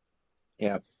curve.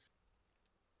 Yeah.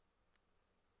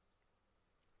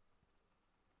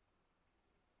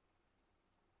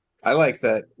 I like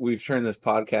that we've turned this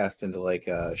podcast into like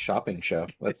a shopping show.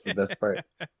 That's the best part.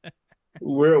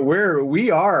 We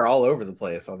are all over the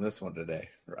place on this one today,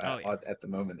 at the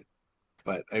moment.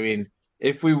 But I mean,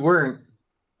 if we weren't,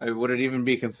 would it even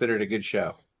be considered a good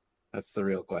show? That's the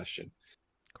real question.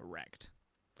 Correct.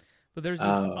 But there's this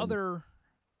other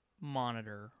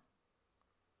monitor.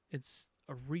 It's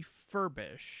a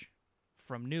refurbish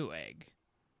from Newegg.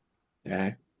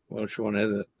 Yeah. Which one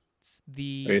is it? It's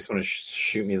the. Or you just want to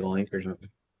shoot me the link or something?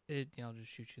 I'll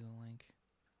just shoot you the link.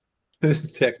 This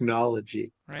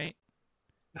technology. Right?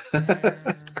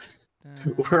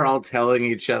 We're all telling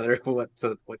each other what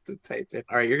to type in.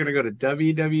 All right, you're gonna go to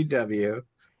www.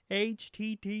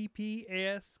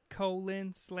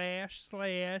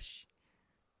 https://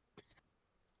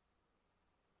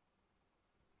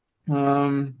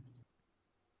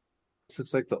 This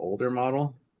looks like the older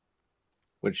model,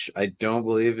 which I don't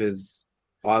believe is.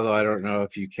 Although I don't know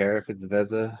if you care if it's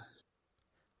VESA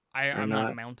or I'm not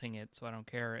not. mounting it, so I don't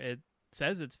care. It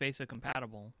says it's VESA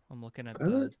compatible. I'm looking at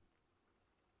It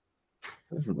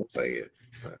doesn't look like it.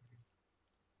 But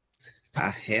I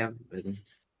have been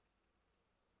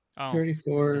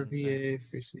 34 VA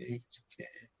free sync.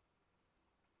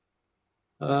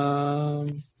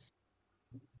 Okay.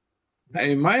 I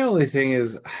mean, my only thing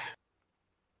is,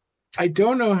 I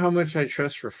don't know how much I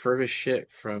trust refurbished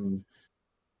shit from,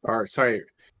 or sorry,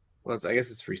 well, I guess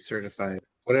it's recertified,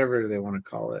 whatever they want to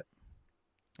call it.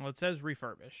 Well, it says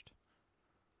refurbished.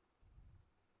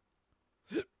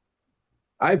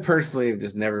 I personally have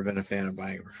just never been a fan of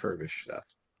buying refurbished stuff.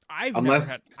 I've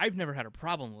never had a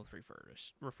problem with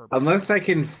refurbished. Unless I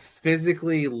can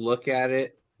physically look at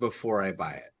it before I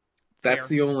buy it. That's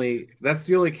the only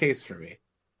case for me.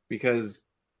 Because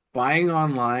buying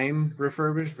online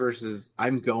refurbished versus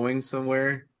I'm going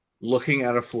somewhere looking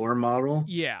at a floor model.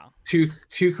 Yeah. Two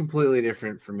completely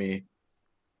different for me.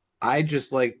 I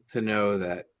just like to know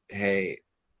that, hey,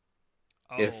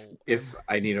 if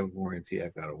I need a warranty,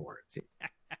 I've got a warranty.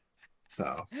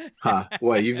 So,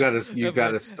 what you've got a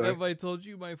story? Have I told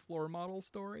you my floor model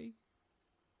story?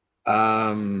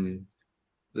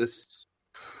 This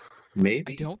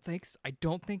maybe. I don't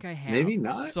think I have. Maybe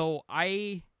not. So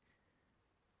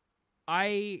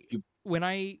when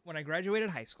I graduated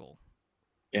high school,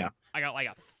 yeah, I got like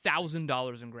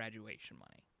 $1,000 in graduation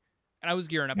money, and I was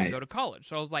gearing up to go to college.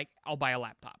 So I was like, I'll buy a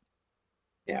laptop.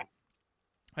 Yeah.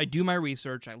 I do my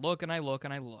research. I look and I look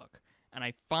and I look, and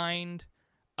I find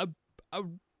a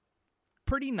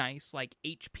pretty nice like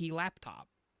HP laptop.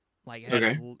 Like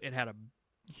it had a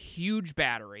huge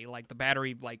battery. Like the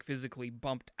battery like physically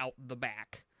bumped out the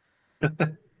back.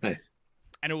 Nice.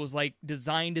 And it was like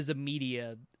designed as a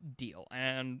media deal.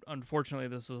 And unfortunately,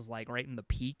 this was like right in the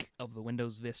peak of the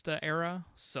Windows Vista era.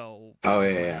 So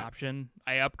option.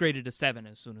 I upgraded to 7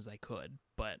 as soon as I could.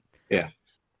 But yeah.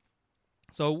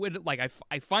 So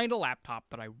I find a laptop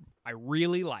that I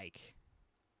really like.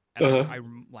 And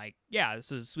I'm like, yeah,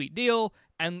 this is a sweet deal,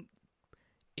 and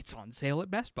it's on sale at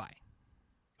Best Buy.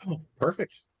 Oh,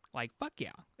 perfect! Like, fuck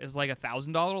yeah, it's like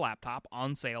 $1,000 laptop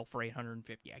on sale for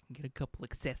 $850. I can get a couple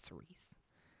accessories.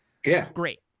 Yeah,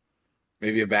 great.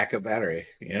 Maybe a backup battery.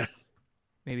 Yeah,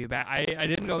 maybe I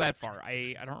didn't go that far.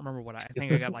 I don't remember what I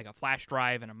think. I got like a flash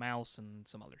drive and a mouse and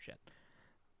some other shit.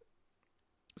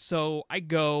 So I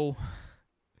go.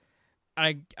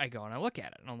 I go and I look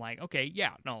at it, and I'm like, okay,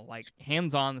 yeah, no, like,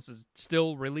 hands-on, this is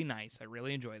still really nice. I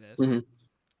really enjoy this. Mm-hmm.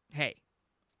 Hey,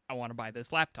 I want to buy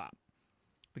this laptop.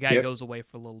 The guy goes away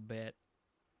for a little bit.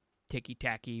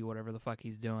 Ticky-tacky, whatever the fuck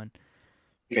he's doing.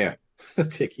 Yeah,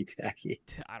 ticky-tacky.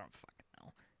 I don't fucking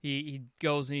know. He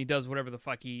goes and he does whatever the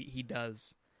fuck he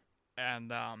does.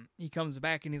 And he comes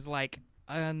back and he's like,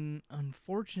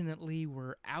 unfortunately,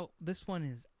 we're out. This one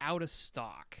is out of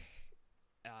stock.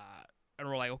 And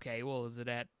we're like, okay, well, is it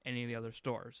at any of the other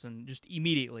stores? And just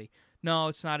immediately, no,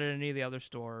 it's not at any of the other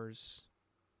stores.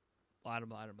 Blah,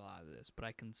 blah, blah, blah, this. But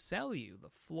I can sell you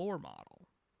the floor model.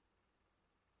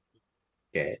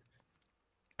 Okay.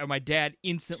 And my dad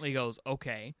instantly goes,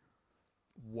 okay,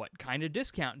 what kind of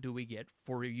discount do we get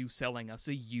for you selling us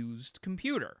a used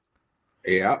computer?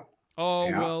 Yeah. Oh,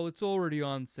 well, it's already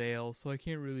on sale, so I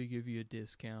can't really give you a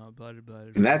discount. Blah, blah, blah,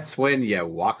 blah. And that's when you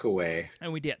walk away.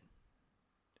 And we did.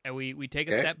 And we take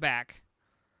a step back,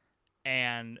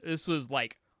 and this was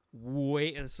like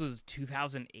this was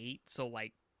 2008, so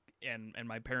like, and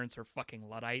my parents are fucking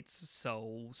Luddites,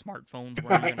 so smartphones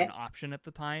weren't even an option at the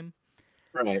time.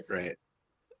 Right.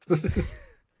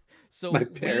 So my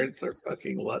parents are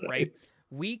fucking Luddites.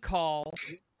 Right? We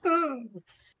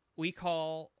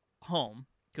call home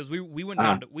because we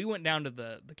went down to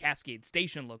the Cascade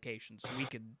Station location so we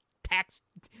could tax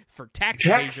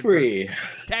free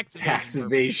tax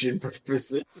evasion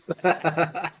purposes.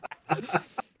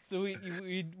 So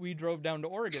we drove down to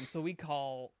Oregon. So we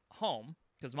call home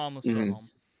because Mom was still home.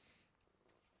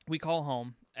 We call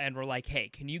home and we're like, hey,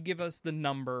 can you give us the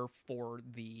number for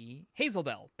the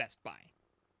Hazeldale Best Buy?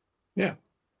 Yeah.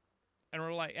 And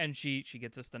we're like, and she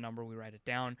gets us the number. We write it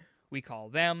down. We call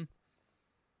them,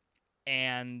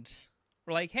 and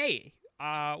we're like, hey.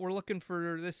 We're looking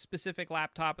for this specific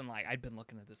laptop, and like I'd been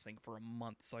looking at this thing for a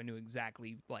month, so I knew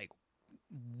exactly like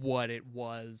what it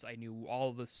was. I knew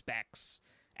all the specs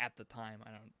at the time.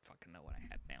 I don't fucking know what I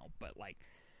had now, but like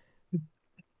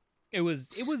it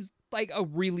was like a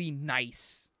really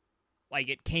nice, like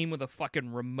it came with a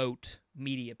fucking remote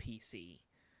media PC.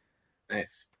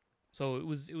 Nice. So it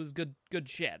was good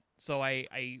shit. So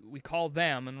we called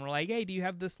them and we're like, "Hey, do you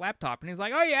have this laptop?" And he's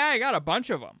like, "Oh yeah, I got a bunch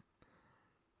of them."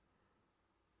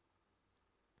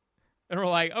 And we're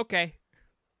like, "Okay."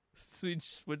 So we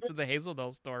just went to the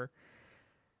Hazeldale store.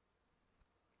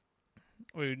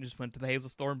 We just went to the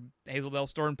Hazeldale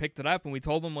store and picked it up, and we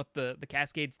told them what the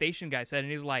Cascade Station guy said,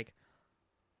 and he's like,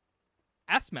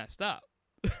 "That's messed up."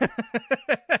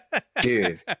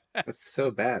 Dude, that's so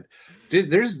bad.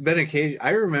 Dude, there's been occasion.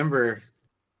 I remember.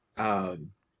 Do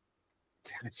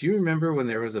you remember when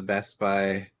there was a Best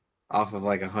Buy off of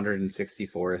like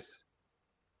 164th,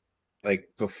 like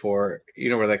before,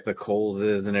 where like the Kohl's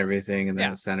is and everything in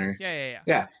that center?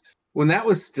 Yeah. When that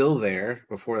was still there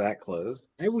before that closed,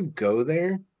 I would go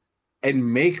there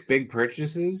and make big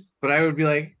purchases, but I would be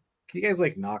like, "Can you guys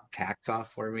like knock tax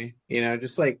off for me?"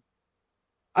 Just like.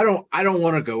 I don't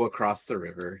want to go across the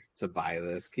river to buy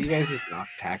this. Can you guys just knock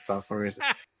tax off for me?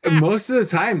 And most of the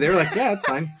time, they were like, "Yeah, it's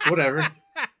fine, whatever."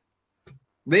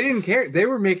 They didn't care. They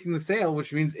were making the sale,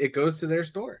 which means it goes to their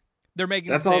store. They're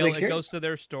making That's the sale. all they it care. Goes to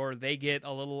their store. They get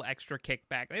a little extra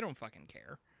kickback. They don't fucking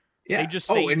care. Yeah. They just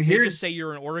say, they just say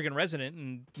you're an Oregon resident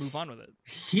and move on with it.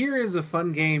 Here is a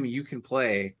fun game you can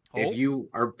play if you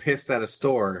are pissed at a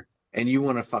store and you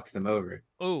want to fuck them over.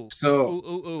 Ooh. So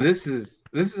ooh. This is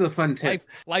a fun tip.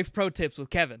 Life pro tips with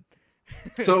Kevin.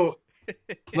 So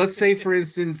let's say, for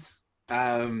instance,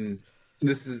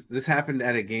 this happened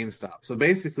at a GameStop. So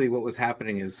basically what was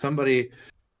happening is somebody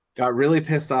got really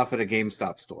pissed off at a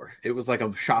GameStop store. It was like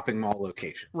a shopping mall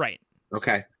location. Right.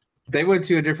 Okay. They went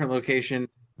to a different location.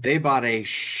 They bought a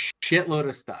shitload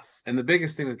of stuff. And the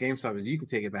biggest thing with GameStop is you can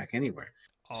take it back anywhere.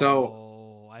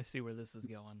 Oh, I see where this is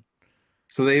going.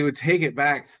 So they would take it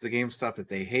back to the GameStop that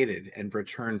they hated and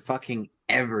return fucking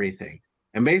everything.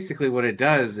 And basically what it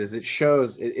does is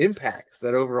it impacts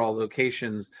that overall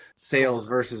location's sales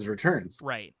versus returns.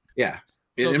 Right. Yeah.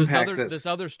 So this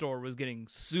other store was getting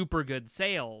super good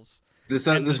sales. This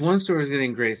one store was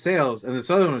getting great sales, and this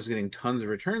other one was getting tons of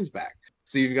returns back.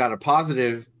 So you've got a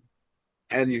positive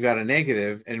and you've got a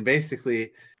negative, and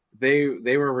basically they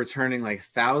were returning like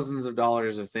thousands of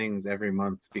dollars of things every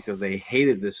month because they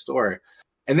hated this store.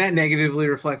 And that negatively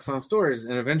reflects on stores.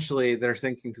 And eventually they're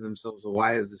thinking to themselves, well,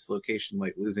 why is this location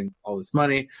like losing all this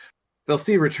money? They'll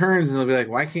see returns and they'll be like,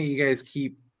 why can't you guys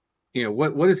keep,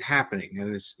 what is happening?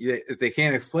 And if they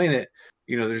can't explain it,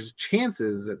 there's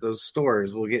chances that those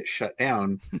stores will get shut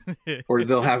down or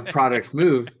they'll have product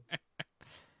move.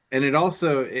 And it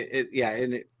also,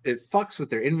 it fucks with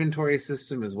their inventory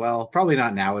system as well. Probably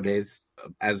not nowadays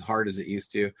as hard as it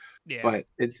used to, but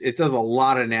it does a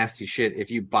lot of nasty shit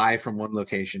if you buy from one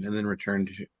location and then return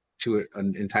to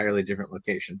an entirely different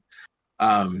location.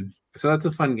 So that's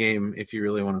a fun game if you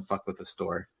really want to fuck with the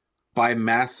store. Buy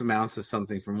mass amounts of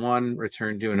something from one,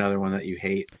 return to another one that you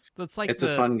hate. That's like it's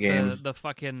a fun game. The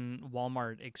fucking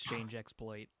Walmart exchange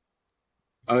exploit.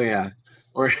 Oh yeah,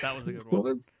 or that was a good one. What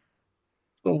was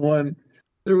the one?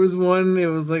 There was one. It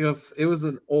was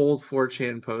an old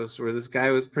 4chan post where this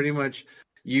guy was pretty much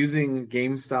using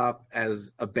GameStop as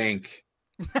a bank,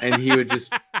 and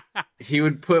he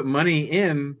would put money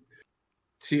in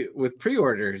with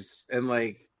pre-orders, and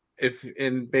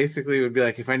basically it would be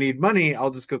like, if I need money, I'll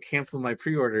just go cancel my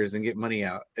pre-orders and get money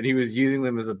out. And he was using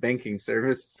them as a banking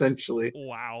service essentially.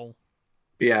 Wow.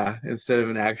 Yeah, instead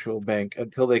of an actual bank,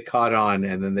 until they caught on,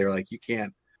 and then they were like, you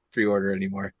can't pre-order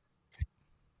anymore.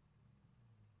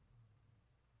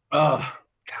 Oh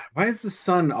God! Why does the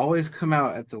sun always come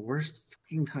out at the worst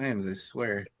fucking times? I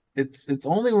swear, it's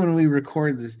only when we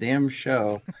record this damn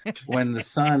show when the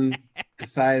sun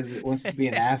decides it wants to be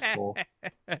an asshole,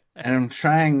 and I'm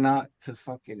trying not to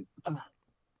fucking.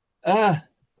 Come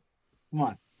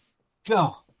on,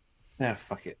 go. Yeah,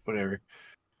 fuck it, whatever.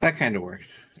 That kind of worked.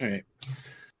 All right.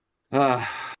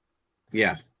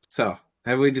 Yeah. So,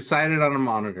 have we decided on a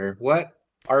monitor? What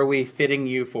are we fitting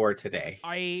you for today?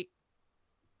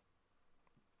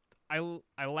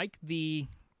 I like the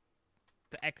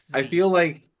XZ. I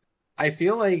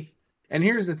feel like, and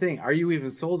here's the thing: are you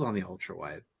even sold on the ultra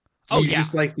wide? Do you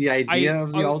just like the idea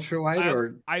of the ultra wide,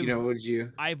 or would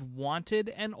you? I've wanted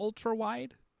an ultra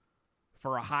wide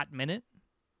for a hot minute.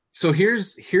 So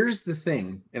here's the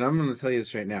thing, and I'm going to tell you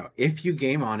this right now: if you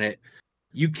game on it,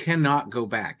 you cannot go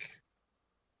back.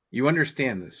 You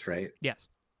understand this, right? Yes.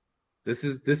 This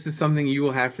is something you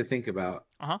will have to think about.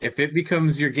 Uh-huh. If it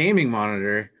becomes your gaming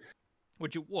monitor.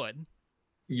 Which it would.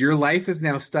 your life is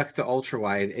now stuck to ultra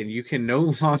wide, and you can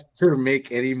no longer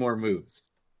make any more moves.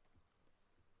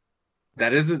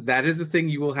 That is the thing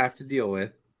you will have to deal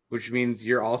with, which means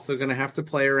you're also going to have to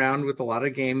play around with a lot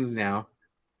of games now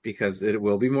because it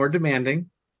will be more demanding.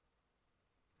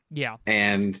 Yeah.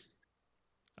 And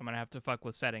I'm going to have to fuck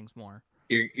with settings more.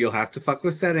 You'll have to fuck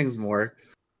with settings more.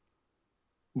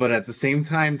 But at the same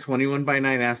time,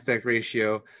 21:9 aspect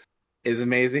ratio is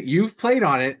amazing. You've played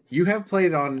on it. You have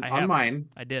played on mine.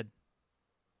 I did.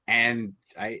 And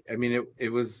I mean, it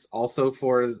was also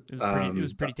for it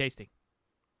was pretty tasty.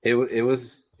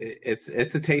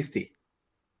 It's a tasty.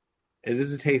 It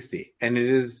is a tasty, and it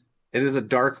is a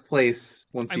dark place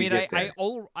once you get there.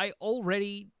 I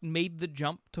already made the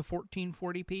jump to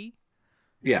 1440p.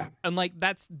 Yeah, and like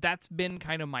that's been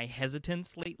kind of my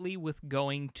hesitance lately with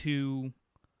going to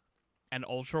an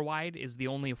ultra wide. Is the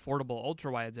only affordable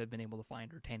ultra wides I've been able to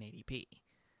find are 1080p,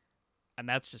 and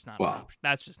that's just not an option.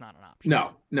 That's just not an option.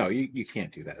 No, you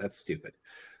can't do that. That's stupid.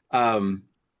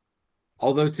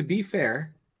 Although to be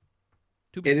fair,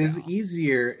 it is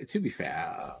easier. To be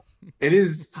fair, it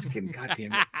is fucking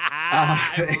goddamn it.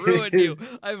 I've ruined you.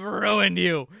 I've ruined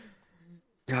you.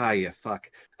 Ah, yeah,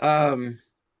 fuck. To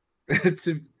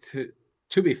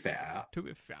be fair.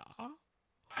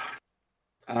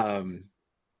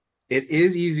 It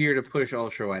is easier to push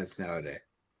ultra wides nowadays.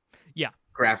 Yeah.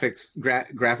 Graphic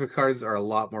cards are a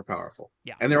lot more powerful.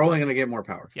 Yeah. And they're only going to get more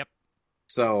powerful. Yep.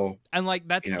 So, and like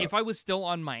that's if I was still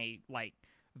on my like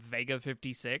Vega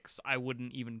 56, I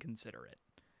wouldn't even consider it.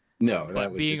 No, but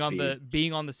that would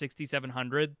being on the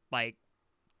 6700, like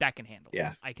that can handle.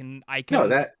 Yeah.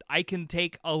 it. I can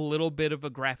take a little bit of a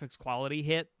graphics quality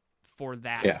hit for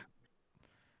that. Yeah.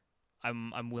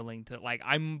 I'm willing to, like,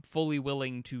 I'm fully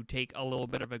willing to take a little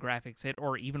bit of a graphics hit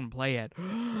or even play at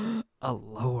a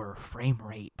lower frame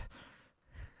rate.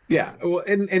 Yeah. Well,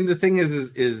 and the thing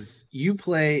is you're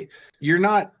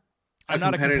not I'm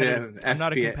not a competitive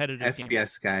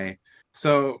FPS guy.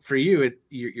 So for you,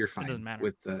 you're fine. It doesn't matter.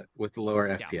 with the lower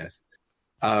FPS.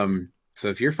 So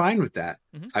if you're fine with that,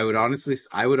 mm-hmm. I would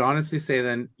honestly say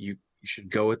then you should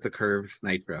go with the curved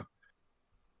Nitro.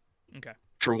 Okay.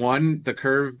 For one, the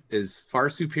curve is far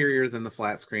superior than the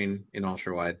flat screen in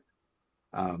ultra wide.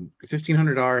 The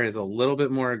 1500R is a little bit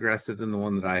more aggressive than the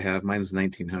one that I have. Mine's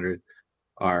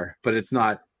 1900R, but it's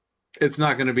not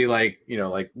going to be like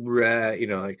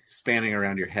spanning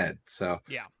around your head. So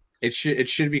yeah, it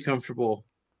should be comfortable.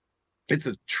 It's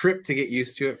a trip to get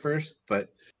used to at first, but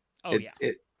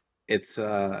it's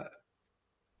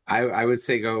I would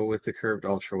say go with the curved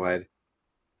ultra wide.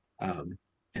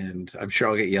 And I'm sure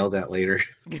I'll get yelled at later.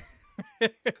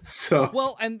 So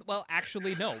well,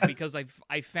 actually no, because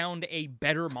I found a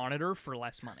better monitor for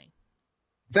less money.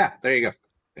 There you go.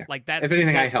 Yeah. Like that. If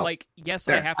anything, I help. Like yes,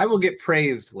 there. I will get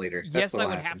praised later. Yes, I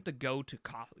would have to go to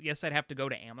I'd have to go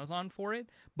to Amazon for it,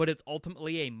 but it's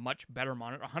ultimately a much better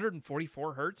monitor.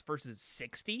 144 hertz versus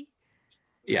 60.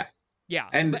 Yeah. Yeah,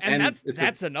 and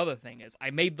that's another thing is I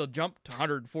made the jump to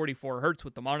 144 hertz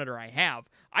with the monitor I have.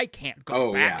 I can't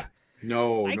go back. Yeah.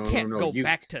 No, I can't go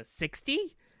back to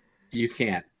 60. You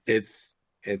can't. It's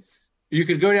you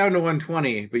could go down to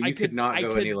 120, but you could not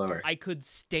go any lower. I could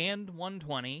stand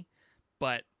 120,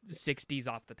 but 60's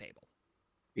off the table.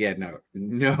 Yeah, no.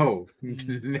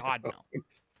 God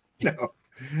no.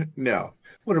 No.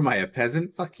 What am I, a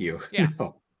peasant? Fuck you. Yeah.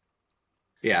 No.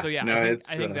 Yeah. So yeah, no,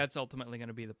 I think that's ultimately going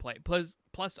to be the play. Plus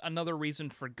another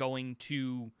reason for going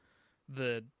to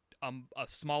the a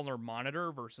smaller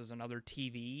monitor versus another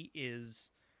TV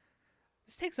is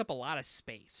this takes up a lot of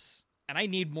space, and I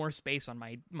need more space on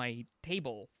my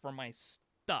table for my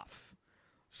stuff.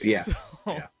 Yeah, so,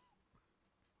 yeah,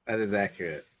 that is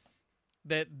accurate.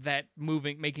 That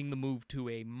making the move to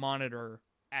a monitor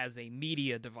as a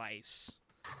media device.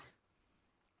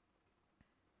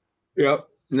 Yep.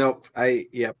 Nope. I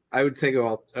would say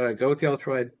go with the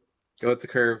ultra wide, go with the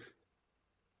curve.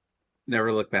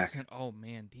 Never look back. Oh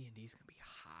man, D&D's gonna be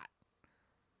hot.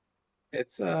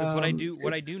 It's what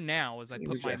I do now is I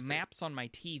put my maps on my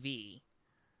TV,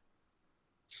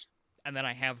 and then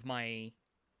I have my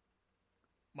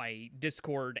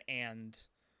Discord and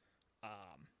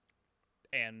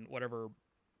whatever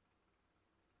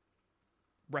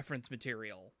reference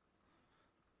material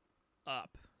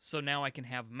up. So now I can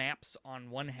have maps on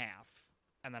one half,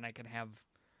 and then I can have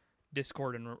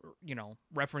Discord and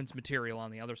reference material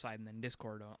on the other side, and then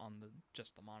Discord on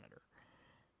just the monitor.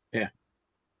 Yeah,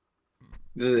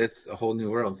 it's a whole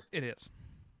new world. It is.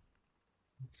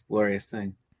 It's a glorious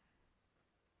thing.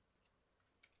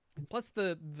 Plus,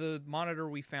 the monitor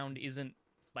we found isn't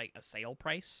like a sale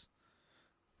price.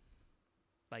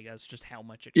 Like that's just how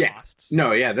much it Yeah. costs.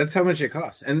 No, yeah, that's how much it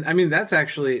costs. And I mean, that's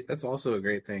also a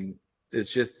great thing. It's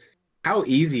just how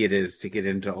easy it is to get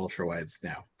into ultra wides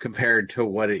now compared to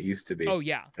what it used to be Oh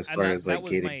yeah, as and far as that like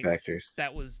was gating factors.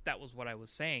 that was what I was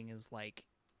saying is like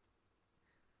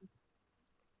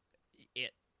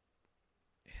it.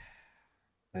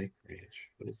 Like range.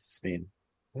 What does this mean?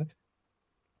 What?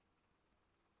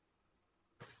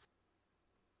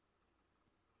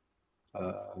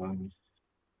 Um,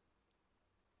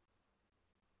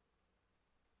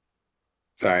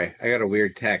 sorry, I got a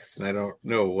weird text and I don't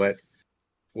know what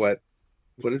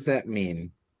does that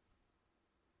mean?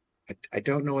 I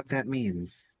don't know what that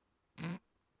means.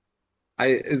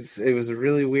 It was a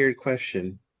really weird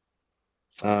question.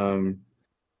 Um,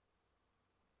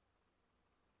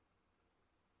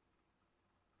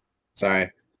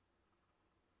 sorry.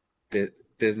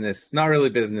 Business, not really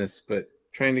business, but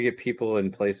trying to get people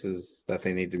in places that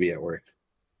they need to be at work.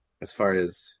 As far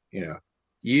as,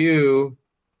 you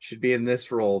should be in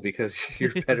this role because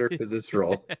you're better for this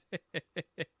role.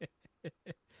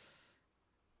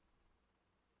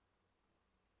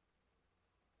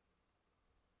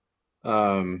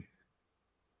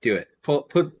 Do it. Pull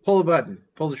the button.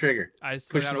 Pull the trigger. I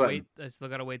still Push the gotta button. wait. I still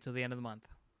gotta wait till the end of the month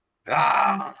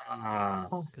Ah,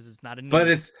 because it's not a need.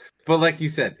 but like you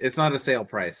said, it's not a sale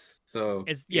price. So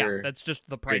that's just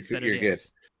the price that you're it good.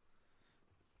 is.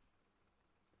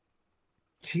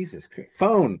 Jesus Christ.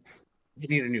 Phone. I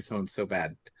need a new phone so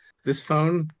bad. This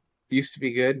phone used to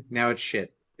be good. Now it's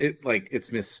shit.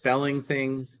 It's misspelling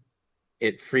things.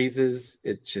 It freezes.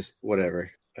 It just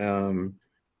whatever.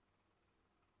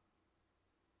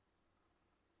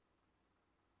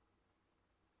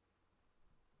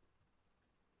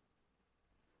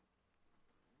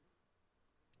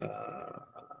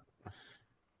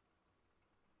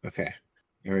 Okay.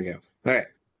 Here we go. All right.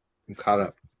 I'm caught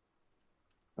up.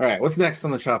 All right. What's next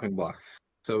on the chopping block?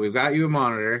 So we've got you a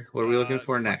monitor. What are we looking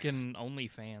for next? Fucking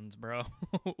OnlyFans, bro.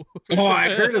 Oh, I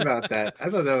heard about that. I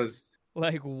thought that was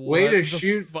like way what to the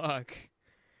shoot. Fuck.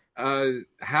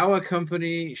 How a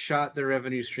company shot their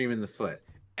revenue stream in the foot.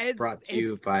 Brought to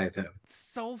you by them.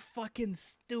 So fucking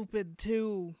stupid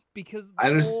too, because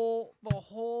the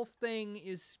whole thing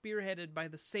is spearheaded by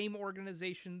the same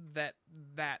organization that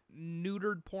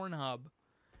neutered Pornhub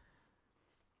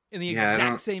in the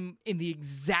exact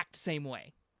same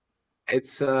way.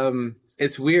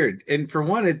 It's weird, and for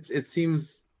one, it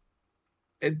seems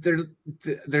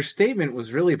their statement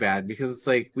was really bad because it's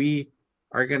like we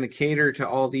are going to cater to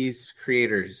all these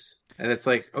creators. And it's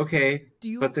like, okay,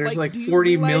 but there's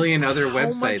 40 million other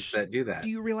websites that do that.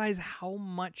 Do you realize how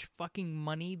much fucking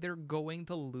money they're going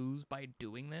to lose by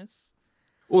doing this?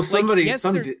 Well, yes,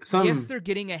 they're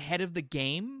getting ahead of the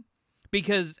game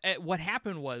because what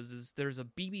happened is there's a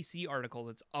BBC article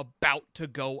that's about to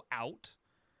go out.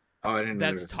 Oh, I didn't know.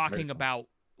 That's talking about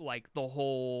like the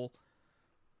whole,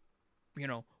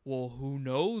 well, who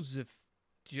knows if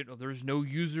there's no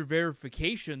user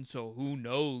verification, so who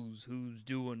knows who's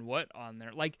doing what on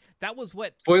there. Like, that was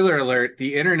what... Spoiler alert,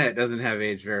 the internet doesn't have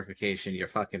age verification, you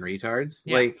fucking retards.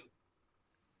 Yeah.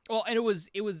 Well, and it was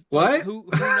what? Like, who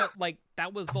like,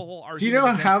 that was the whole argument. Do you know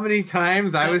how many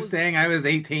times I was saying I was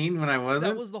 18 when I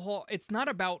wasn't? That was the whole... It's not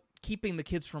about keeping the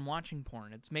kids from watching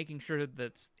porn. It's making sure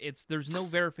that there's no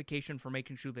verification for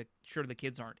making sure the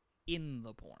kids aren't in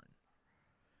the porn.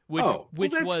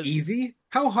 Which that's was easy.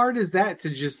 How hard is that to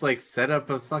just set up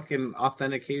a fucking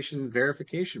authentication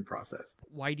verification process?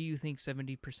 Why do you think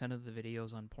 70% of the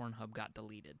videos on Pornhub got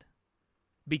deleted?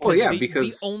 Because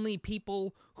the only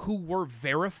people who were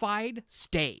verified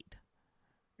stayed.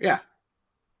 Yeah.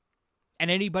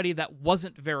 And anybody that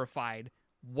wasn't verified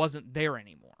wasn't there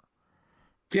anymore.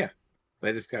 Yeah.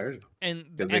 They just got rid of them.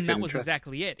 And that was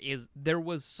exactly it. Is there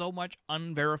was so much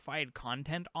unverified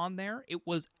content on there, it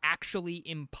was actually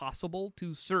impossible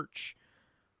to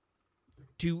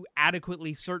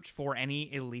adequately search for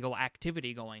any illegal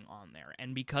activity going on there.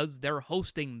 And because they're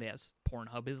hosting this,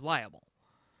 Pornhub is liable.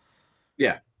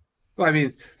 Yeah. Well, I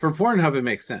mean, for Pornhub, it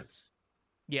makes sense.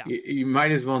 Yeah. You might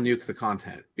as well nuke the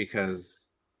content because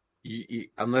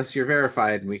unless you're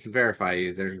verified and we can verify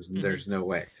you, there's no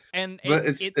way. But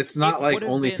it's not like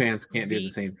OnlyFans can't do the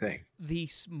same thing. The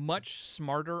much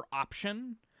smarter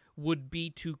option would be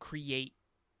to create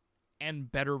and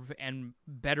better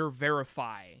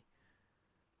verify,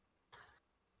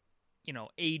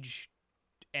 age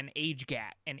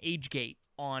gate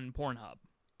on Pornhub.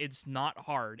 It's not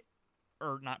hard,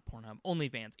 or not Pornhub,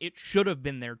 OnlyFans. It should have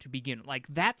been there to begin. Like,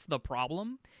 that's the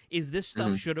problem. Is this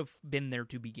stuff should have been there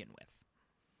to begin with.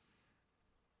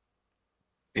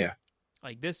 Yeah.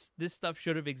 Like, this stuff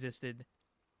should have existed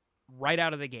right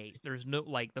out of the gate. There's no,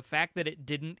 like, the fact that it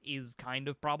didn't is kind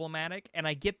of problematic, and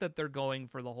I get that they're going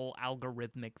for the whole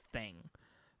algorithmic thing,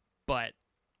 but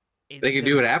They could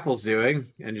do what Apple's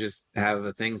doing and just have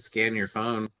a thing scan your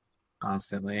phone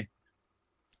constantly.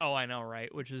 Oh, I know,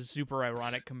 right? Which is super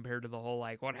ironic compared to the whole,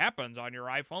 like, what happens on your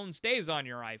iPhone stays on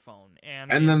your iPhone,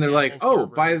 and then they're like, oh,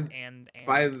 by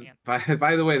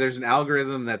the way, there's an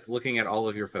algorithm that's looking at all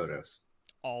of your photos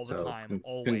all the time,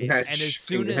 always. And as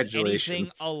soon as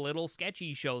anything a little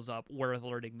sketchy shows up, we're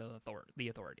alerting the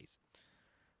authorities.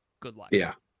 Good luck.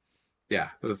 Yeah.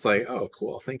 It's like, oh,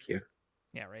 cool, thank you.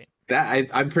 Yeah, right. That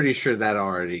I'm pretty sure that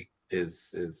already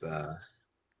is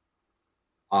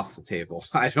off the table.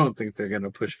 I don't think they're gonna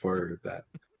push forward with that.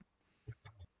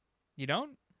 You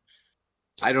don't?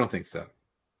 I don't think so.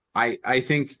 I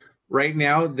think right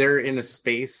now they're in a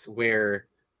space where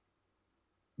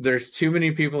there's too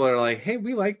many people that are like, hey,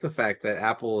 we like the fact that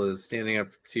Apple is standing up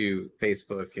to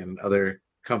Facebook and other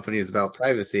companies about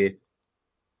privacy.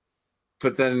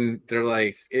 But then they're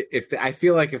like, I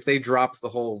feel like if they drop the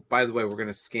whole, by the way, we're going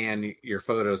to scan your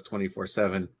photos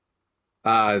 24/7,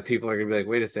 people are going to be like,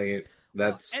 wait a second,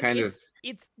 that's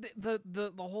it's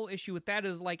the whole issue with that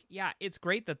is like, yeah, it's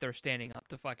great that they're standing up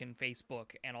to fucking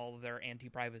Facebook and all of their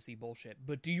anti-privacy bullshit,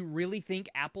 but do you really think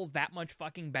Apple's that much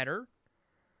fucking better?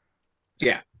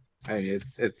 Yeah. I mean,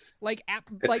 it's like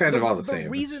it's kind of all the same. The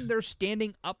reason they're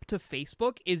standing up to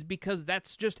Facebook is because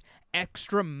that's just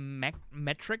extra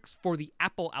metrics for the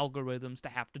Apple algorithms to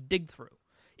have to dig through.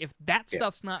 If that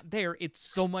stuff's not there, it's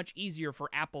so much easier for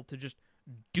Apple to just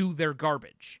do their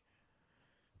garbage.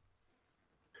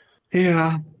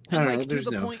 Yeah, and like to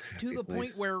the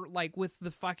point where, like, with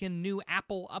the fucking new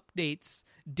Apple updates,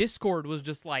 Discord was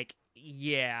just like,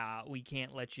 yeah, we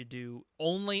can't let you do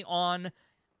only on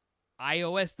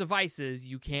iOS devices.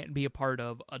 You can't be a part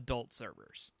of adult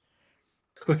servers,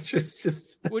 which was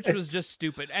just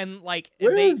stupid. And like,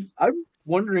 I'm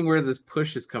wondering where this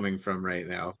push is coming from right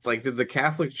now. Like, did the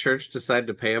Catholic Church decide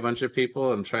to pay a bunch of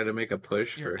people and try to make a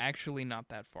push? You're actually not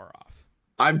that far off.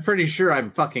 I'm pretty sure I'm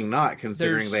fucking not,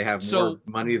 considering they have more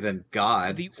money than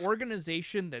God. The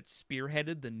organization that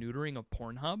spearheaded the neutering of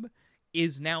Pornhub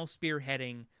is now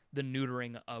spearheading the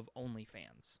neutering of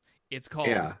OnlyFans. It's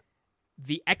called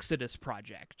the Exodus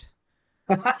Project.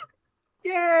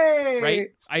 Yay! Right?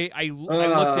 I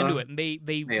looked into it, and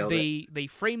they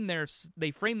frame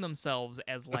themselves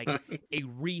as like a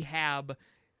rehab,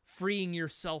 freeing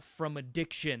yourself from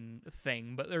addiction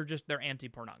thing, but they're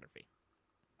anti-pornography.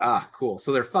 Ah, cool.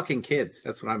 So they're fucking kids.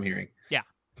 That's what I'm hearing. Yeah.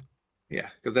 Yeah,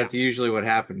 because that's usually what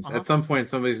happens. At some point,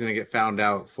 somebody's going to get found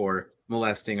out for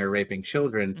molesting or raping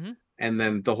children, and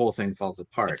then the whole thing falls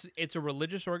apart. It's a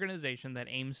religious organization that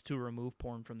aims to remove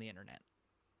porn from the internet.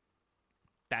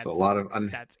 So a lot of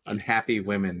unhappy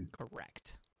women.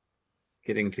 Correct.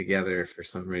 Getting together for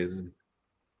some reason.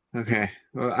 Okay.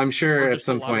 Well, I'm sure at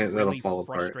some point that'll fall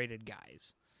apart. Frustrated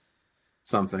guys.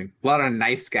 Something. A lot of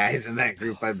nice guys in that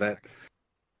group, I bet.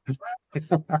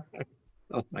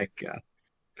 Oh my god.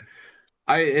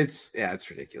 It's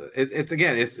ridiculous.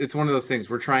 It's one of those things.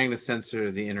 We're trying to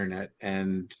censor the internet,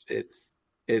 and it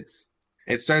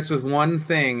starts with one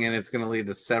thing, and it's going to lead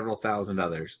to several thousand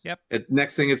others. Yep.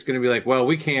 Next thing, it's going to be like, well,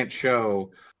 we can't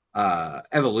show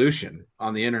evolution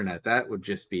on the internet. That would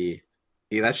just be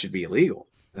that should be illegal.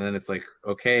 And then it's like,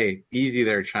 okay, easy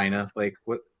there, China. Like,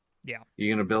 what? Yeah. You're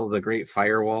going to build a great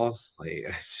firewall?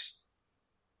 Like,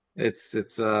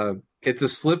 it's a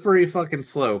slippery fucking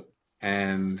slope,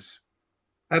 and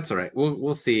that's all right.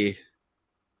 We'll see.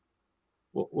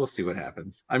 We'll see what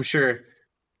happens. I'm sure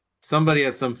somebody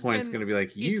at some point is going to be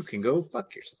like, you can go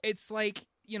fuck yourself. It's like,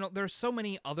 there's so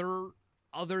many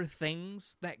other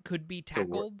things that could be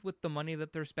tackled with the money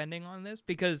that they're spending on this,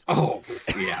 because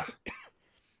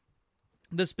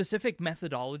the specific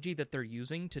methodology that they're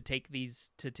using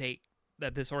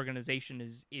that this organization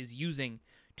is using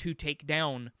to take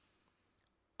down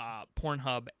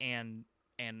Pornhub and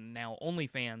now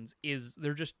OnlyFans is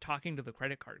they're just talking to the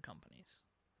credit card companies.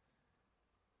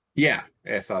 Yeah,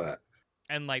 I saw that.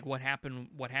 And like what happened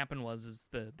was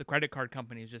the credit card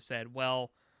companies just said,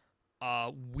 well,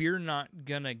 we're not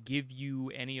gonna give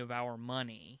you any of our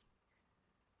money,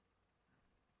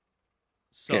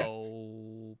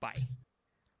 so bye.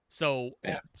 So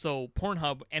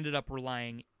Pornhub ended up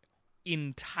relying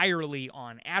entirely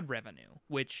on ad revenue,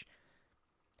 which,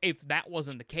 if that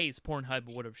wasn't the case,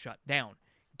 Pornhub would have shut down.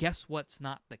 Guess what's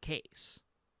not the case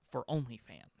for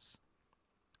OnlyFans?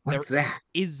 What's that?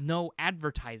 Is no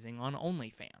advertising on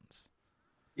OnlyFans.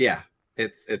 Yeah,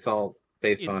 it's all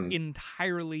based on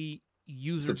entirely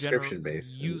subscription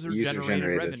based, user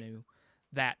generated revenue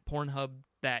that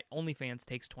OnlyFans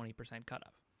takes 20% cut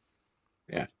of.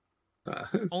 Yeah.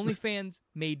 OnlyFans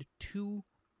made $2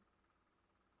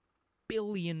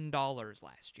 billion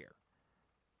last year.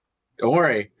 Don't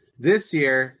worry. This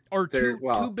year, Or $2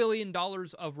 well, billion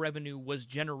of revenue was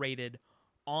generated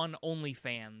on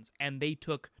OnlyFans, and they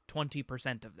took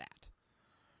 20% of that.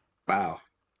 wow.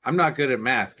 I'm not good at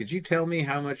math. Could you tell me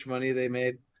how much money they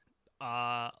made?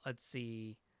 Let's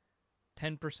see.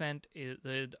 10%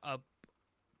 is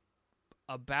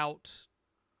about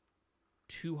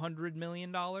 $200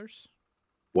 million.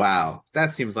 Wow,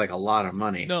 that seems like a lot of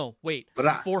money. No, wait, but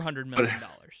 $400 million.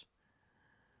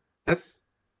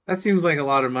 That seems like a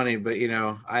lot of money, but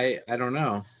I don't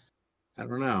know. I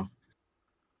don't know.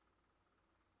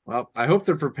 Well, I hope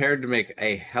they're prepared to make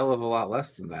a hell of a lot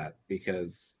less than that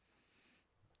because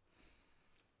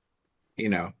you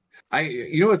know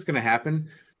what's going to happen.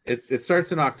 It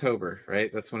starts in October,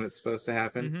 right? That's when it's supposed to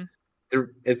happen. Mm-hmm.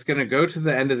 It's going to go to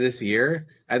the end of this year,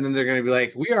 and then they're going to be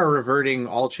like, "We are reverting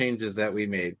all changes that we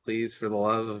made. Please, for the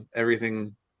love of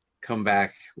everything, come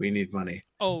back. We need money."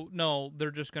 Oh no,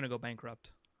 they're just going to go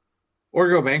bankrupt. Or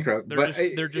go bankrupt.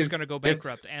 They're just going to go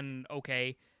bankrupt. And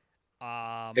okay,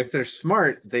 if they're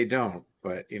smart, they don't.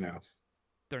 But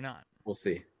they're not. We'll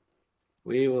see.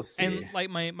 We will see. And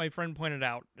like my friend pointed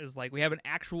out, is like we have an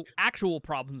actual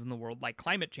problems in the world, like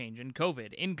climate change and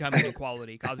COVID, income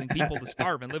inequality, causing people to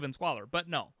starve and live in squalor. But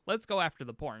no, let's go after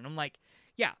the porn. I'm like,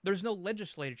 yeah, there's no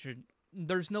legislation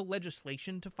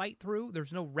to fight through.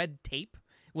 There's no red tape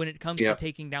when it comes to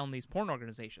taking down these porn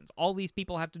organizations. All these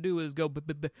people have to do is go, but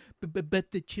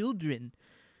the children.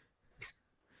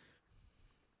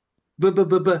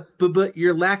 But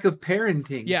your lack of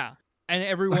parenting. Yeah. And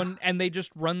everyone, and they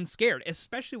just run scared,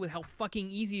 especially with how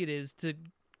fucking easy it is to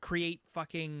create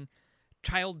fucking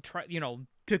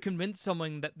to convince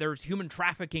someone that there's human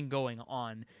trafficking going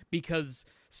on because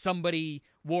somebody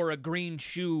wore a green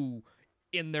shoe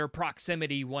in their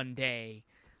proximity one day.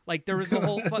 Like there was a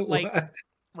whole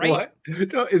right? What?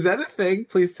 Is that a thing?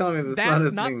 Please tell me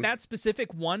that's not thing. That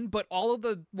specific one, but all of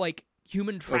the like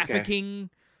human trafficking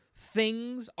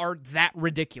things are that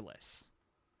ridiculous.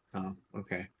 Oh,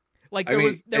 okay. Like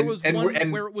there was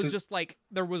one where it was just like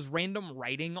there was random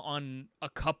writing on a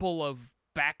couple of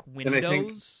back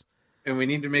windows. And we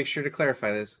need to make sure to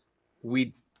clarify this.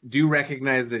 We do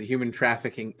recognize that human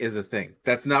trafficking is a thing.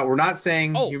 We're not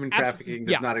saying human trafficking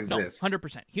does not exist.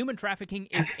 100%. Human trafficking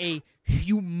is a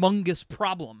humongous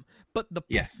problem. But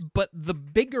the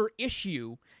bigger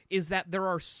issue is that there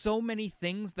are so many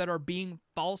things that are being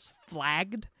false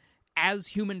flagged as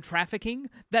human trafficking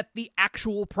that the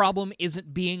actual problem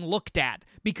isn't being looked at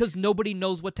because nobody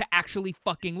knows what to actually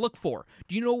fucking look for.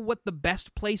 Do you know what the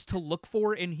best place to look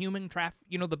for in human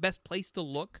the best place to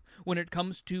look when it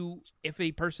comes to if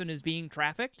a person is being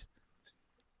trafficked?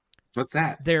 What's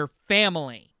that? Their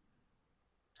family.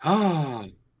 Oh.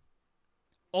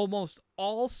 Almost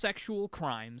all sexual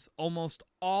crimes, almost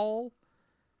all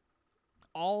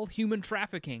human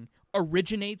trafficking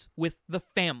originates with the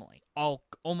family.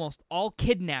 Almost all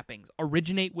kidnappings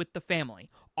originate with the family.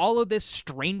 All of this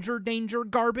stranger danger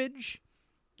garbage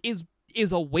is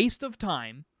a waste of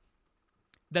time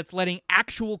that's letting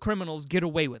actual criminals get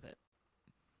away with it.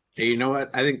 Hey, you know what?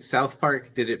 I think South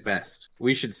Park did it best.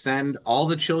 We should send all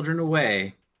the children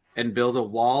away and build a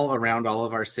wall around all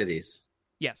of our cities.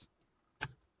 Yes.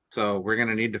 So we're going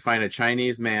to need to find a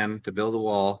Chinese man to build a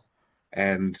wall.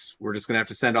 And we're just going to have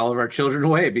to send all of our children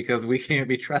away because we can't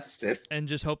be trusted. And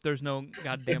just hope there's no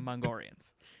goddamn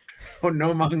Mongolians. Oh,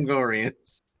 no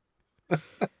Mongolians.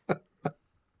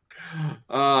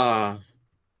 Oh,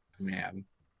 man.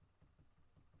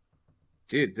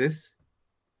 Dude, this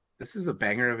is a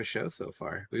banger of a show so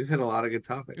far. We've hit a lot of good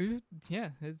topics.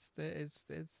 Yeah, it's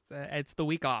the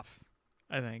week off,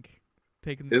 I think.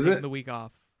 Taking the week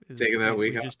off. Taking that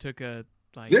week off. Just took a...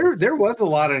 Like, there was a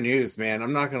lot of news, man.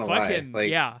 I'm not gonna lie. Like,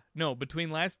 yeah, no.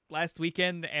 Between last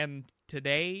weekend and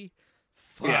today,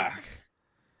 fuck. Yeah.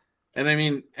 And I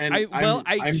mean, and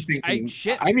I'm thinking,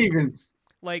 shit. I'm even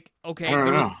like, okay,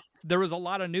 there was a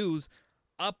lot of news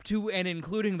up to and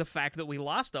including the fact that we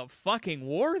lost a fucking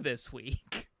war this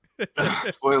week.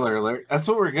 Spoiler alert. That's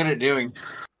what we're good at doing.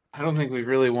 I don't think we've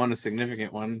really won a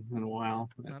significant one in a while.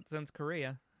 Not since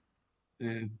Korea.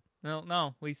 Yeah.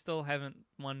 No, we still haven't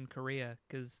won Korea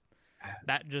because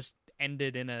that just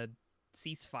ended in a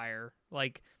ceasefire.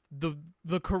 Like the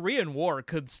Korean War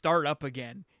could start up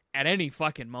again at any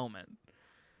fucking moment.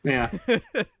 Yeah.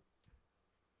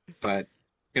 But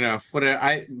what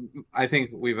I think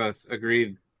we both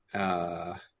agreed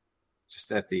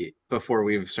just before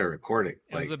we start recording.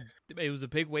 It was a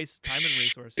big waste of time and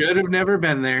resources. Should have never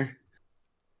been there.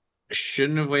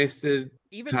 shouldn't have wasted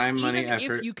time, money,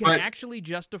 effort. If you can actually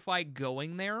justify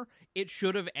going there, it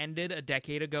should have ended a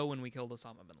decade ago when we killed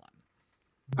Osama bin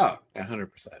Oh, Laden.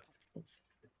 100%.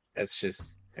 That's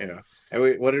just, and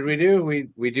what did we do?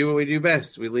 We do what we do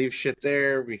best. We leave shit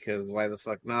there because why the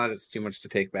fuck not? It's too much to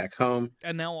take back home.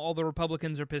 And now all the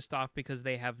Republicans are pissed off because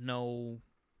they have no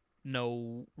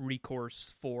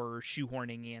recourse for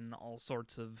shoehorning in all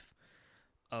sorts of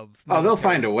they'll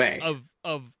find a way.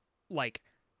 Of like,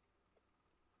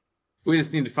 we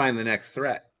just need to find the next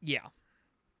threat. Yeah.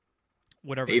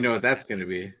 Whatever. You know what that's going to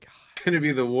be? It's going to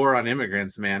be the war on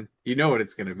immigrants, man. You know what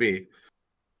it's going to be.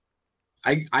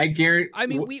 I guarantee. I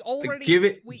mean, we already give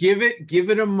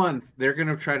it a month. They're going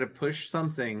to try to push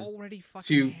something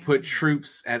to put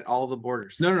troops at all the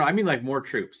borders. No. I mean, like more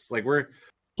troops. Like we're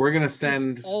going to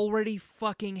send. It's already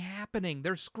fucking happening.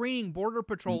 They're screening border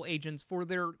patrol agents for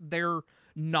their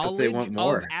knowledge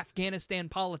of Afghanistan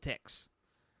politics.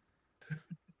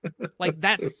 Like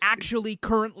that's so actually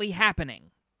currently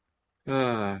happening.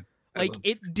 Like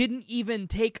it didn't even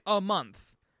take a month.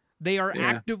 They are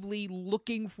actively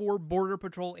looking for border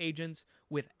patrol agents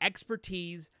with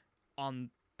expertise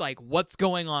on like what's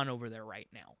going on over there right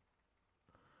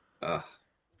now.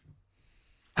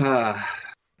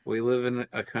 We live in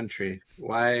a country.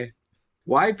 Why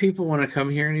people want to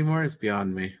come here anymore is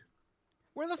beyond me.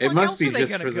 Where the fuck else are they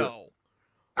gonna go?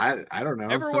 I don't know.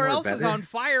 Everywhere else is on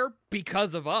fire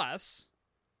because of us.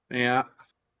 Yeah.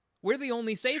 We're the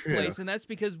only safe place, and that's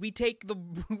because we take the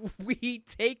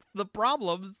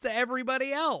problems to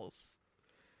everybody else.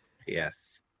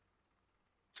 Yes.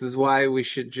 This is why we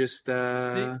should just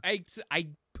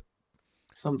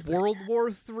something. World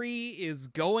War III is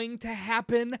going to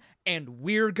happen, and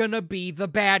we're gonna be the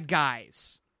bad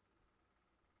guys.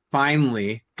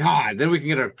 Finally. God, then we can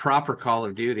get a proper Call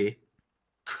of Duty.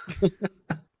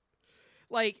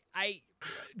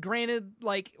 Granted,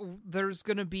 there's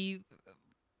gonna be,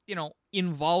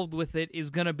 involved with it is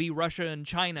gonna be Russia and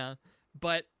China,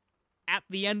 but at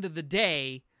the end of the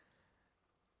day,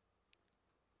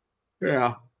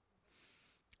 yeah,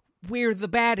 we're the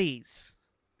baddies.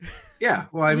 Yeah,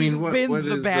 well, I mean, we've been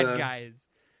the bad guys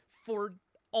for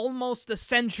almost a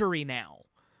century now.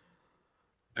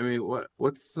 I mean,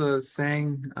 what's the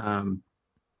saying?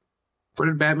 What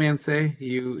did Batman say?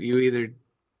 You either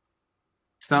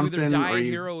something you either die or a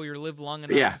hero or you live long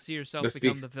enough to see yourself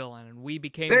become the villain, and we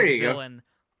became the villain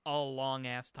a long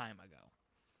ass time ago.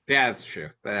 Yeah, that's true.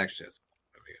 That actually is.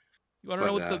 You want to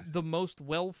know what the most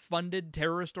well-funded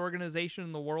terrorist organization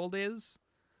in the world is?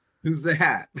 Who's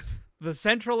that? The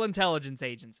Central Intelligence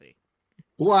Agency.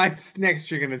 What? Next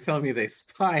you're going to tell me they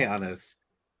spy on us?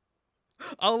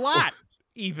 A lot,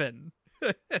 even.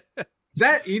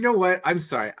 That, you know what? I'm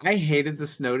sorry. I hated the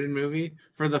Snowden movie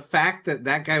for the fact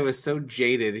that guy was so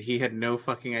jaded, he had no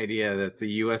fucking idea that the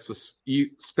U.S. was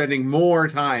spending more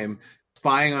time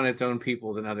spying on its own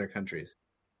people than other countries.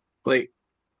 Like,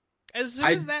 as soon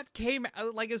as that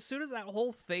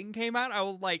whole thing came out, I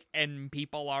was like, and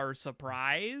people are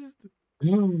surprised?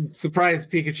 Surprise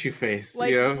Pikachu face.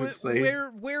 Like, it's like,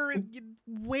 where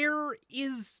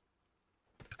is...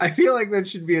 I feel like that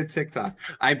should be a TikTok.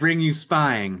 I bring you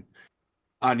spying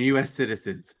on U.S.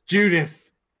 citizens.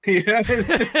 Judas. It's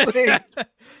just like...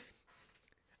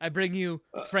 I bring you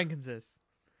frankincense.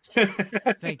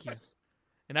 Thank you.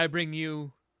 And I bring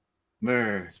you...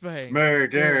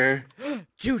 Murder.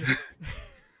 Judas.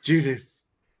 Judas.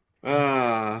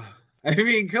 I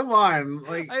mean, come on.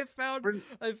 Like, I found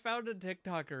a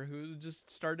TikToker who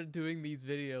just started doing these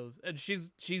videos, and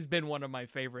she's been one of my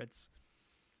favorites.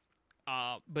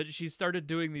 But she started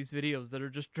doing these videos that are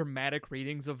just dramatic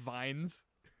readings of vines.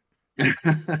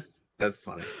 That's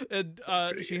funny. And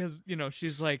she has,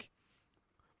 she's like,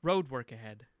 road work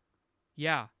ahead.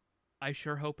 Yeah, I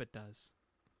sure hope it does.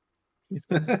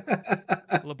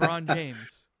 LeBron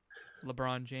James.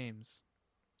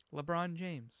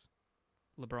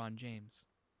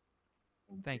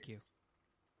 Thank you.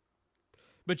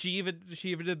 But she even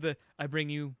did the I bring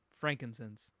you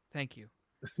frankincense. Thank you.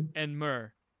 And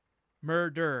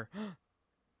murder.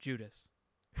 Judas.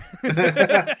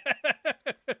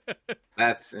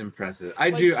 That's impressive.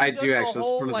 I do actually. That's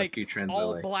one of the few trends all I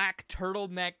like. Black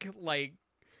turtleneck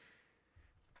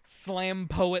slam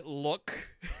poet look.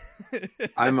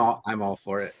 I'm all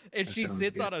for it. And she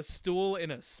sits on a stool in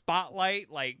a spotlight,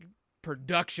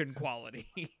 production quality.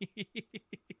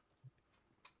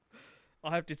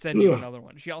 I'll have to send you another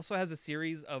one. She also has a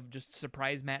series of just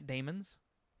surprise Matt Damons.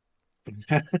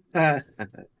 And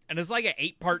it's like an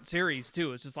 8-part series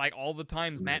too. It's just like all the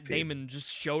times Matt Damon just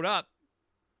showed up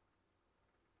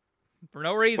for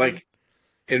no reason. Like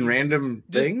in random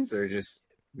things or just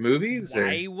movies?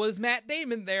 Why Or was Matt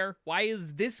Damon there? Why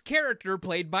is this character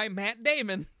played by Matt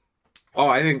Damon? oh,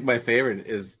 I think my favorite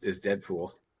is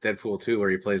Deadpool. Deadpool 2, where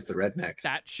he plays the redneck.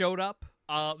 That showed up.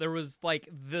 There was like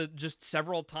the just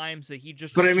several times that he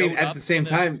just. But I mean, showed at up the same in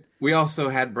time, we also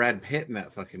had Brad Pitt in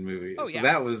that fucking movie. Oh, So yeah.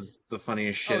 that was the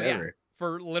funniest shit ever.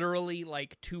 For literally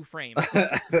like 2 frames.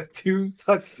 2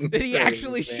 fucking That he frames,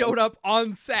 actually man. showed up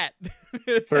on set.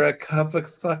 For a cup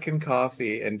of fucking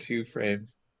coffee and 2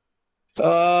 frames.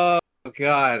 Oh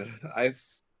God. I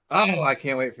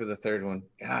can't wait for the third one.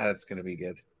 God, that's gonna be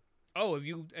good. Oh, have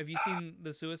you seen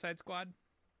the Suicide Squad?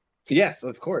 Yes,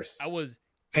 of course. That was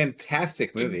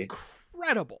Fantastic movie.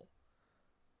 incredible.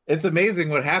 It's amazing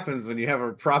what happens when you have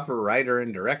a proper writer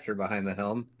and director behind the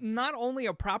helm. Not only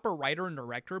a proper writer and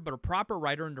director, but a proper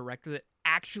writer and director that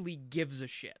actually gives a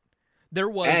shit. There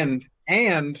was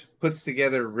and puts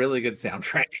together really good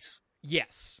soundtracks.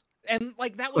 yes. And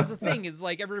like that was the thing is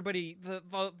like everybody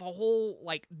the whole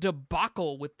like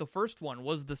debacle with the first one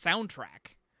was the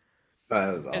soundtrack.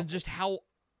 That was awful. And just how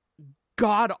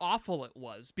god awful it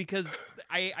was because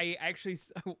I actually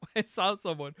I saw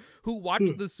someone who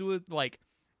watched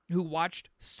who watched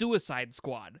Suicide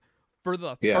Squad for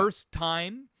the first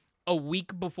time a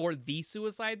week before the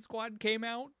Suicide Squad came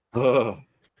out. Oh,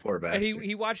 poor bastard. And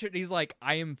he watched it and he's like,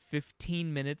 I am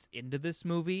 15 minutes into this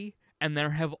movie and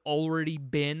there have already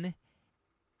been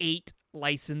 8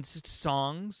 licensed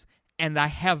songs and I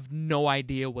have no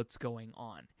idea what's going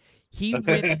on. He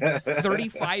went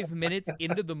 35 minutes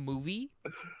into the movie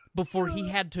before he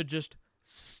had to just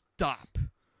stop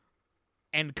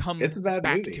and come back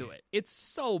movie. to it. It's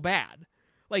so bad.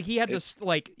 Like he had to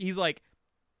he's like,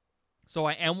 so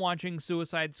I am watching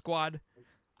Suicide Squad.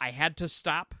 I had to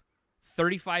stop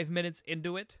 35 minutes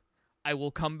into it. I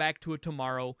will come back to it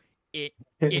tomorrow. It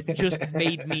just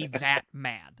made me that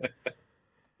mad.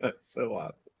 That's so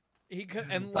awesome. He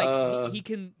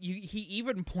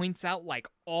even points out like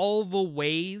all the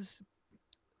ways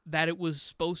that it was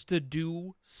supposed to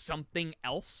do something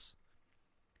else.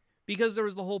 Because there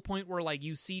was the whole point where like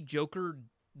you see Joker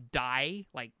die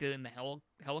like in the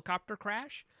helicopter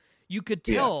crash. You could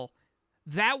tell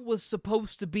that was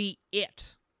supposed to be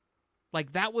it.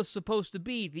 Like that was supposed to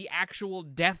be the actual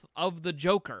death of the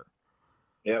Joker.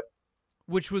 Yep.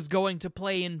 Which was going to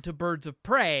play into Birds of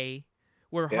Prey,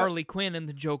 where Harley Quinn and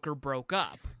the Joker broke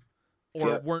up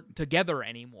or weren't together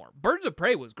anymore. Birds of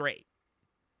Prey was great.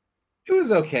 It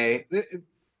was okay.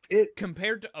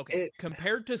 Compared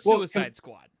to Suicide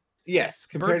Squad. Yes,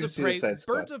 compared to Suicide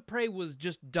Squad. Birds of Prey was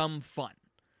just dumb fun.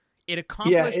 It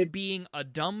accomplished being a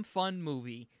dumb fun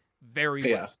movie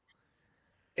very well.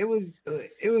 It was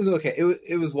okay.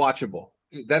 It was watchable.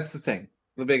 That's the thing.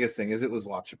 The biggest thing is it was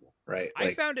watchable, right?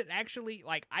 I found it actually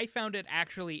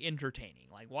entertaining.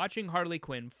 Like watching Harley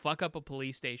Quinn fuck up a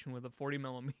police station with a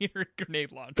 40mm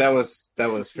grenade launcher. That was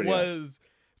pretty awesome.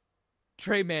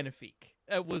 Trey Magnifique.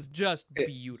 It was just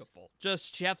beautiful.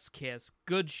 Just chef's kiss.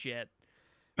 Good shit.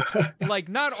 Like,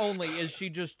 not only is she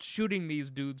just shooting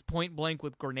these dudes point blank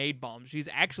with grenade bombs, she's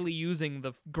actually using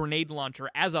the grenade launcher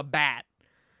as a bat.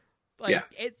 Like,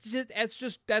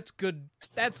 that's good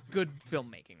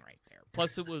filmmaking right there.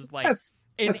 Plus, it was like that's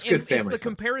good family. It's the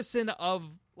comparison of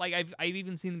like I've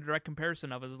even seen the direct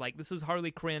comparison of it is like this is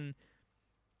Harley Quinn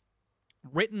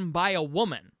written by a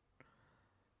woman,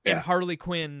 and Harley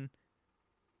Quinn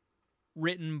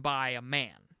written by a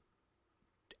man.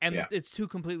 And it's 2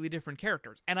 completely different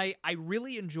characters. And I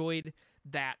really enjoyed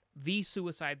that the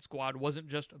Suicide Squad wasn't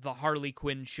just the Harley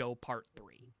Quinn show part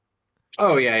 3.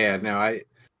 Oh, yeah.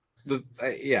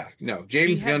 No,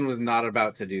 James Gunn was not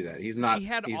about to do that. He's not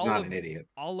an idiot.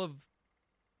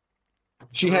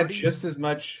 She had just as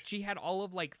much. She had all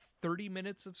of like 30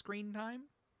 minutes of screen time.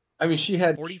 I mean, she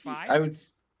had 45.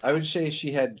 I would say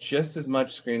she had just as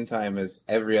much screen time as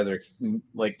every other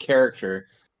like character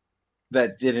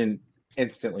that didn't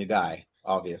instantly die,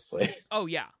 obviously. Oh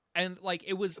yeah. And like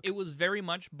it was very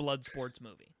much Bloodsport's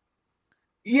movie.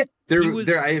 Yeah.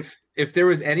 If there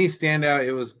was any standout,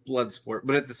 it was Bloodsport.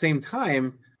 But at the same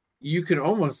time, you could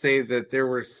almost say that there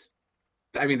were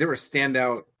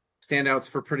standouts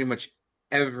for pretty much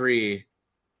every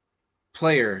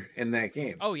player in that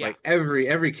game. Oh yeah. Like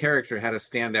every character had a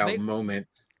standout moment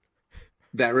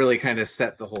that really kind of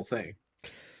set the whole thing.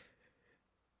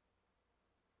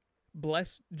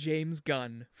 Bless James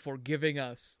Gunn for giving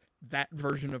us that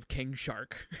version of King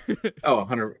Shark. Oh,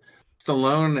 100.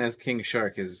 Stallone as King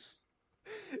Shark is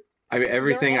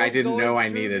everything I didn't know I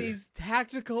needed. These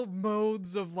tactical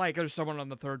modes of like, there's someone on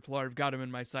the 3rd floor. I've got him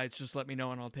in my sights. Just let me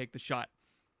know and I'll take the shot.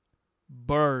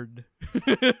 Bird.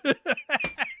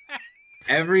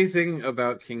 Everything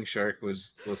about King Shark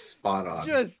was spot on.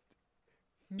 Just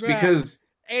because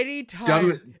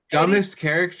anytime, dumbest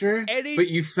character, any- but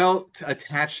you felt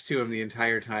attached to him the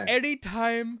entire time.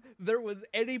 anytime there was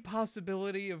any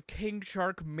possibility of King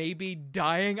Shark maybe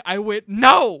dying, I went,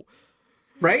 no!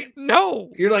 Right?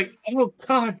 No! You're like, oh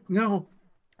God, no.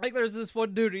 Like, there's this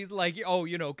one dude, he's like, oh,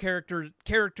 you know,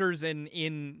 characters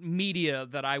in media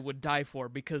that I would die for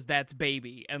because that's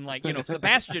baby. And, like, you know,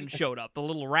 Sebastian showed up, the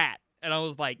little rat. And I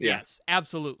was like, yes,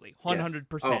 absolutely, 100%.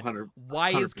 Yes. Oh, 100%.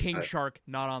 Why is King Shark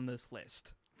not on this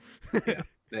list? Yeah,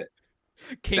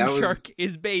 King Shark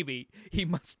is baby. He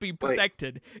must be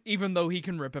protected, even though he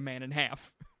can rip a man in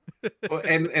half.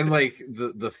 and like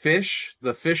the fish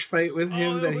fight with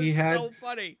him that he had. So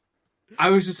funny.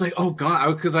 I was just like, oh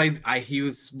God, because he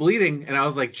was bleeding, and I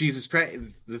was like, Jesus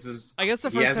Christ, this is. I guess the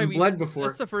he first hasn't time bled before.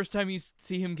 That's the first time you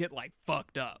see him get like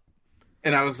fucked up.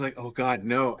 And I was like, oh God,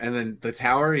 no. And then the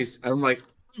tower, I'm like,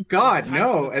 oh God,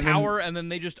 no. And tower, and then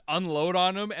they just unload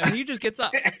on him, and he just gets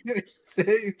up.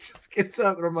 He just gets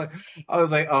up, and I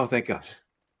was like, oh, thank God.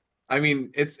 I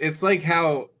mean, it's like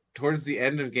how towards the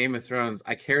end of Game of Thrones,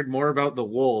 I cared more about the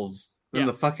wolves than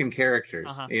the fucking characters.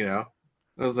 You know,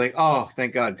 I was like, oh,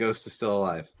 thank God, Ghost is still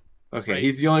alive. Okay,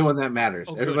 he's the only one that matters.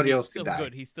 Everybody else could die.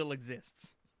 Good. He still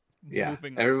exists. Yeah,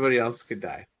 everybody else could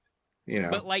die. You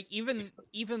know, but like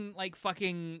even like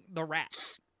fucking the rat,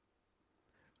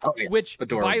 which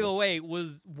adorable. By the way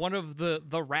was one of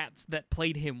the rats that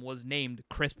played him was named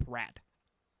Crisp Rat.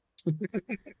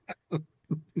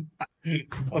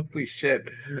 Holy shit,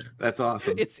 that's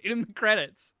awesome! It's in the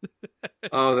credits.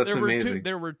 Oh, that's amazing.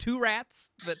 There were two rats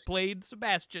that played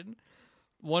Sebastian.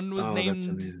 One was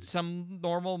named some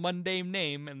normal mundane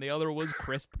name, and the other was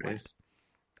Crisp Rat.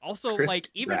 Also, Crisp like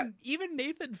Rat. even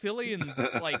Nathan Fillion's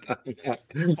like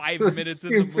 5 minutes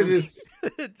in the movie,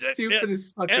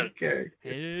 stupidest fucking character.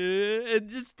 It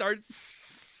just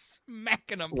starts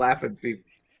smacking him, slapping people.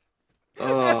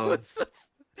 Oh,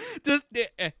 just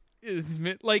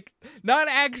like not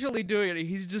actually doing it.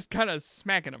 He's just kind of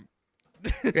smacking him.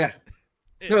 Yeah.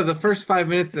 No, the first 5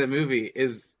 minutes of the movie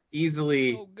is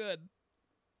easily so good.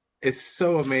 It's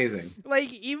so amazing.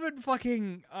 Like even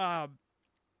fucking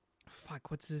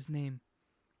what's his name?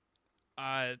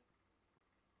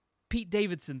 Pete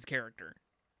Davidson's character.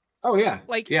 Oh yeah.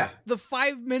 Like the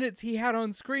 5 minutes he had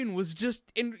on screen was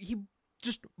he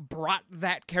just brought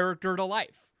that character to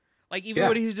life. Like even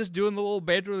when he's just doing the little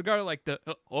banter with the guard, like the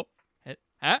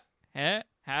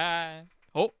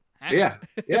yeah,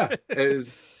 it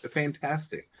is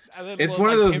fantastic. It's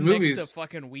one of those movies. Next to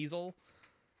fucking Weasel.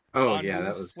 Oh yeah,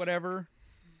 that was whatever.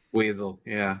 Weasel,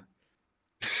 yeah.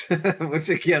 Which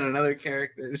again, another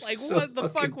character. Like so what the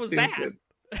fuck was stupid.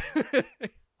 That?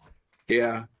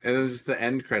 Yeah, and it was just the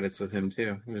end credits with him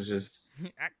too. It was just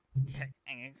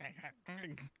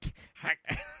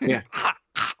yeah.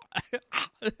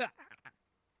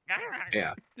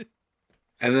 Yeah.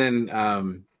 And then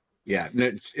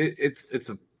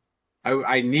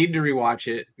I need to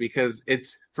rewatch it because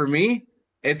it's for me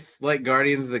it's like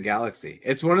Guardians of the Galaxy.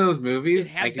 It's one of those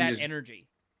movies it had that energy.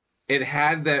 It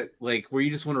had that like where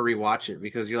you just want to rewatch it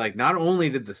because you're like, not only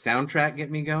did the soundtrack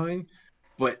get me going,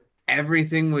 but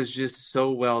everything was just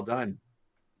so well done.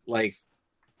 Like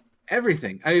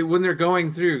everything. I mean, when they're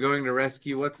going to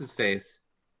rescue what's his face,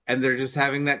 and they're just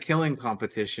having that killing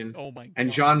competition. Oh my God.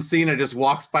 And John Cena just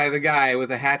walks by the guy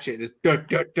with a hatchet, just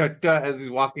as he's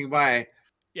walking by.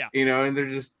 Yeah. You know,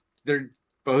 and they're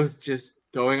both just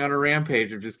going on a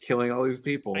rampage of just killing all these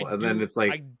people. Then it's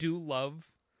like I do love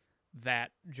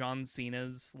that John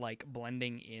Cena's like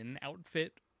blending in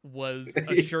outfit was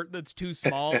a shirt that's too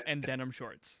small and denim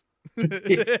shorts.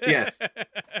 Yes.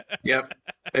 Yep.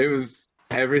 It was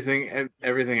everything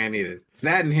I needed.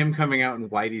 That and him coming out in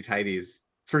whitey tighties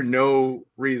for no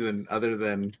reason other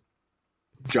than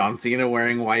John Cena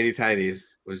wearing whitey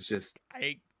tighties was just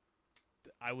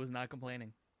I was not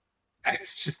complaining.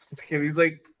 It's just he's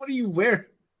like, what do you wear?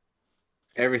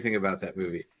 Everything about that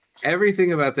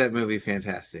movie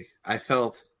fantastic. I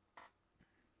felt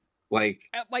like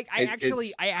I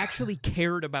actually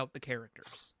cared about the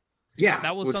characters. Yeah,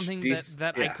 that was something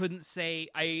that I couldn't say.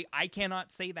 I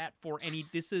cannot say that for any.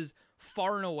 This is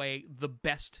far and away the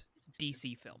best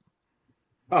DC film.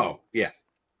 Oh yeah,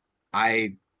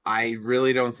 I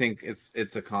really don't think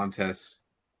it's a contest.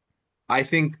 I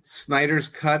think Snyder's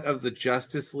cut of the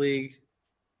Justice League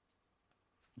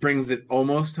brings it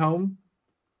almost home.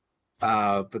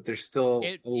 But there's still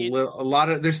a lot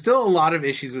of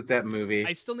issues with that movie.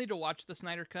 I still need to watch the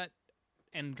Snyder cut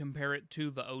and compare it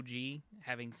to the OG,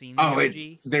 having seen the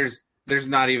OG. There's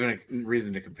not even a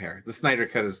reason to compare. The Snyder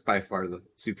cut is by far the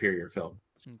superior film.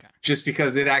 Okay. Just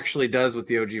because it actually does what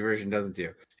the OG version doesn't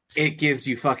do. it gives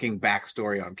you fucking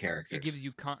backstory on It characters. gives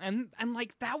you and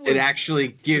like that was It actually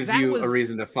gives that you was- a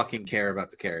reason to fucking care about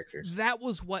the characters. that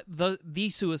was what the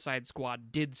Suicide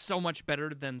Squad did so much better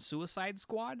than Suicide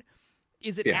Squad,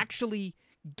 is it Yeah. actually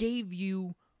gave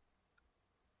you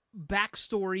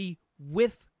backstory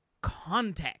with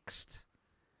context.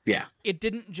 Yeah. It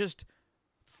didn't just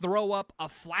throw up a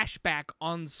flashback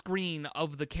on screen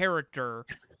of the character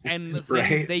and the things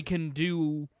Right. they can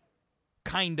do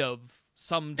kind of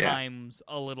sometimes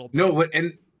a little bit. No,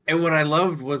 and what I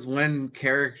loved was when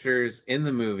characters in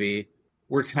the movie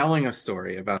were telling a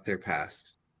story about their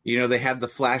past. You know, they had the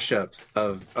flash ups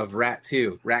of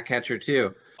Ratcatcher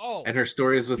 2, Oh, and her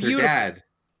stories with beautiful. her dad.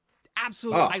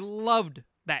 absolutely. Oh. I loved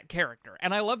that character.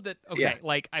 And I loved that, okay, Yeah.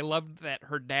 like, I loved that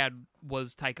her dad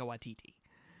was Taika Waititi.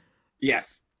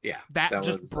 Yes. Yeah. That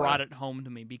just was, brought it home to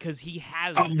me because he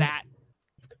has Oh. that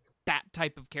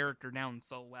type of character down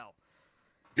so well.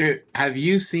 Dude, have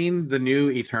you seen the new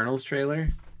Eternals trailer?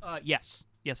 Yes,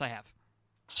 I have.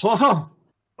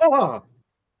 Oh,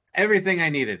 everything I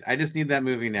needed. I just need that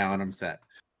movie now, and I'm set.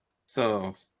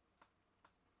 So,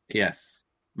 yes,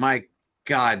 my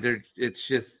God, it's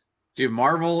just, dude.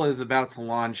 Marvel is about to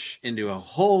launch into a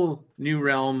whole new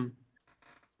realm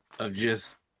of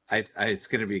just, it's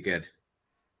gonna be good.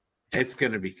 It's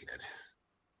gonna be good.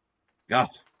 Oh,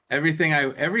 everything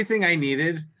I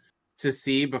needed to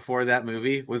see before that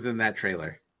movie was in that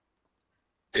trailer.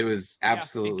 It was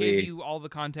absolutely. Yeah, it gave you all the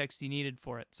context you needed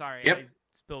for it. Sorry, Yep. I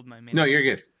spilled my main. No, you're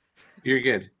good. You're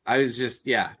good. I was just,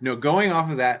 going off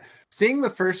of that, seeing the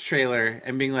first trailer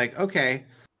and being like, okay,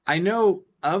 I know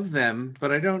of them,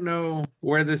 but I don't know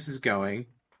where this is going.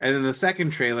 And then the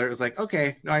second trailer, it was like,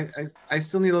 okay, no, I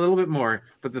still need a little bit more.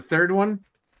 But the third one,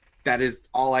 that is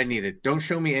all I needed. Don't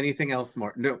show me anything else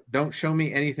more. No, don't show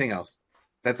me anything else.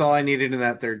 That's all I needed in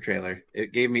that third trailer.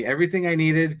 It gave me everything I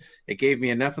needed. It gave me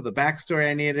enough of the backstory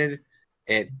I needed.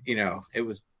 It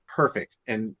was perfect.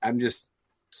 And I'm just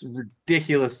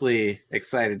ridiculously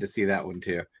excited to see that one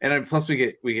too. And plus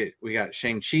we got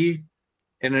Shang-Chi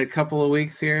in a couple of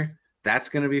weeks here. That's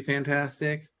going to be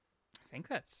fantastic. I think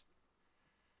that's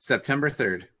September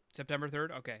 3rd. September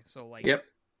 3rd. Okay, so like Yep.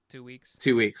 2 weeks.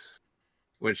 2 weeks.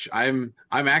 Which I'm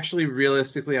actually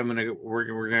realistically we're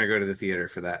gonna go to the theater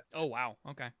for that. Oh wow.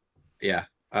 Okay. Yeah.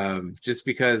 Just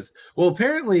because, well,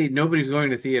 apparently nobody's going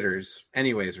to theaters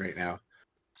anyways right now.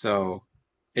 So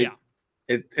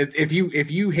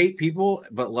if you hate people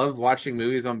but love watching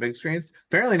movies on big screens,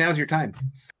 apparently now's your time.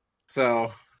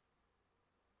 So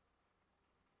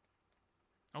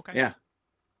Okay. yeah.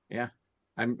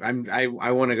 I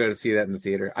want to go to see that in the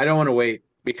theater. I don't want to wait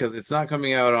because it's not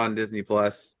coming out on Disney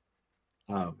Plus.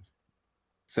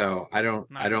 So I don't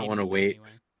want to wait. Anyway.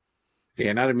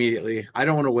 Yeah, not immediately. I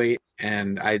don't want to wait,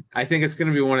 and I think it's going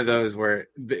to be one of those where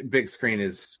big screen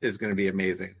is going to be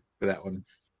amazing for that one.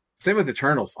 Same with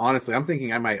Eternals. Honestly, I'm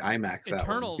thinking I might IMAX that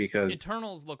one because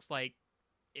Eternals looks like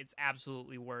it's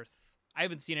absolutely worth. I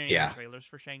haven't seen any of the trailers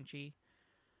for Shang-Chi,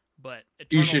 but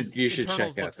Eternals, you should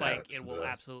Eternals check looks that like out, it will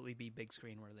absolutely be big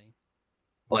screen worthy.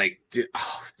 like,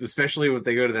 especially when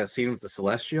they go to that scene with the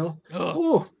Celestial.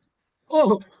 Ugh.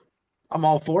 Oh, I'm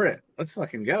all for it. Let's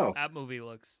fucking go. That movie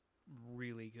looks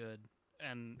really good,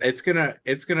 and It's gonna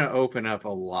open up a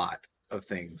lot of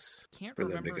things can't for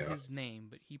them to remember go. his name,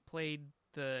 but he played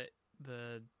the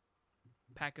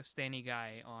Pakistani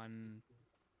guy on.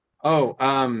 Oh,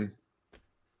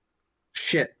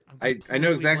 shit. I know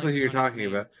completely exactly who blanking you're on his talking name.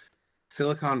 about.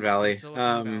 Silicon Valley.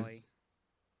 Silicon Valley.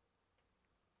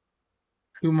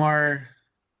 Kumar.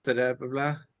 Blah, blah,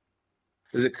 blah.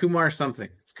 Is it Kumar something?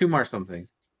 It's Kumar something.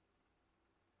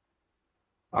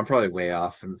 I'm probably way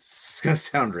off, and it's gonna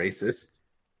sound racist.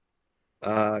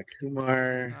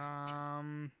 Kumar.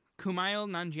 Kumail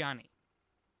Nanjiani.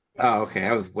 Oh, okay.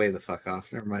 I was way the fuck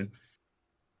off. Never mind.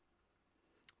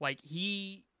 Like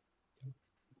he's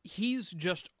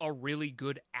just a really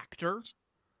good actor.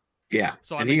 Yeah.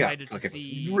 So and I'm he got excited to fucking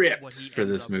see ripped what he for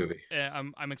ends this up- movie.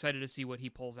 I'm excited to see what he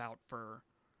pulls out for.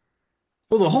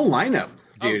 Well, the whole lineup,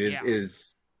 dude, yeah.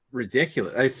 is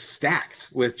ridiculous. It's stacked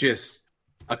with just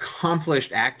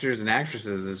accomplished actors and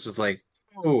actresses. It's just like,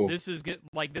 oh, This is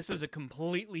a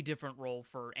completely different role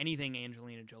for anything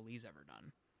Angelina Jolie's ever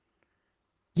done.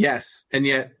 yes, and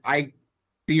yet I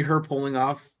see her pulling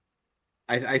off.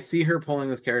 I see her pulling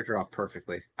this character off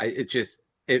perfectly.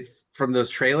 It from those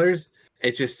trailers,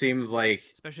 it just seems like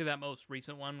Especially that most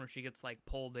recent one where she gets like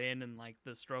pulled in and like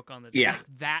the stroke on the Yeah. like,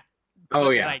 that.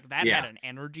 Oh, yeah. Like that Yeah. had an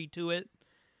energy to it.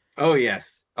 oh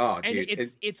yes, oh And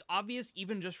dude, it's obvious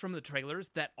even just from the trailers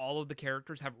that all of the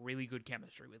characters have really good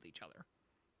chemistry with each other.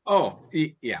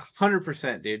 Yeah,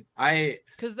 100%, dude.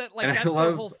 Because that And like I that's their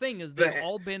whole love thing is they've the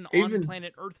all been on even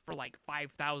planet Earth for like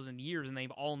 5,000 years, and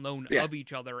they've all known yeah of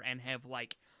each other and have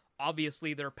like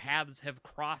obviously their paths have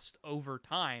crossed over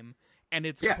time, and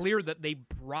it's yeah clear that they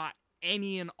brought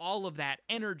any and all of that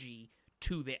energy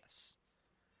to this.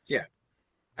 yeah.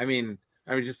 I mean,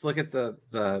 just look at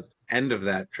the end of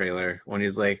that trailer when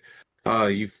he's like, "Oh,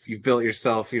 you've built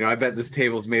yourself. I bet this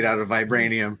table's made out of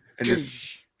vibranium," and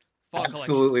just Fall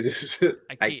absolutely Collection. just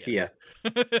IKEA.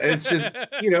 And it's just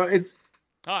it's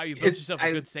You built yourself a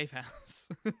I good safe house.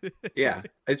 yeah,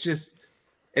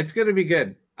 it's gonna be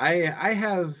good. I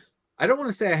don't want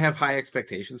to say I have high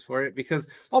expectations for it because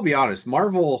I'll be honest,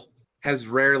 Marvel has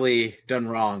rarely done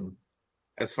wrong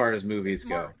as far as movies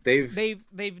go. They've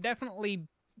definitely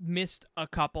missed a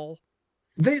couple.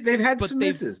 They've had But some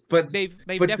misses, but they've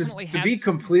but definitely to had be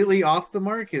some... completely off the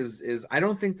mark is I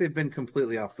don't think they've been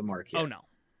completely off the mark yet. Oh no.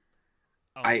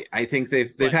 I think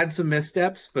they've But- had some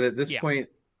missteps, but at this Yeah. point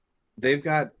they've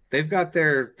got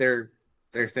their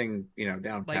thing,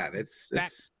 down Like, pat. It's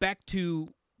back to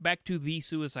the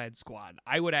Suicide Squad.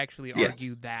 I would actually Yes.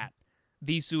 argue that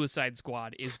the Suicide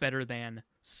Squad is better than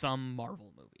some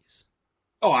Marvel movies.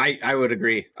 Oh, I would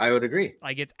agree. I would agree.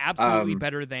 Like, it's absolutely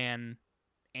better than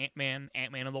Ant-Man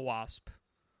and the Wasp,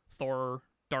 Thor,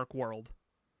 Dark World.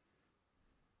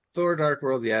 Thor Dark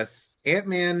World, yes.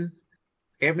 Ant-Man's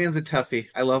a toughie.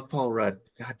 I love Paul Rudd.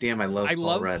 God damn, I love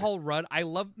Paul Rudd. Paul Rudd.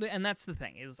 And that's the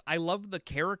thing, is I love the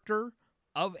character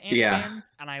of Ant-Man, Yeah.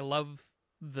 and I love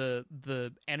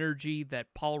the energy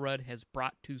that Paul Rudd has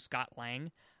brought to Scott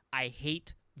Lang. I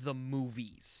hate the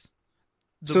movies.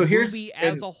 The So here's- movie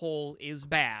as a whole is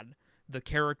bad. The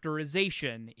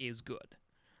characterization is good.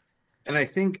 And I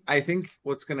think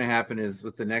what's going to happen is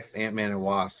with the next Ant-Man and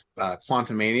Wasp,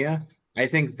 Quantumania, I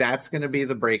think that's going to be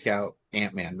the breakout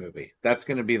Ant-Man movie. That's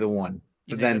going to be the one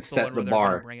You to think then that's the set one the where they're gonna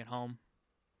bar. bring it home.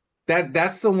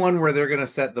 That's the one where they're going to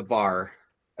set the bar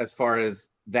as far as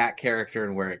that character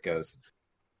and where it goes.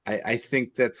 I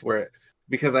think that's where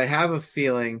because I have a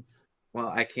feeling. Well,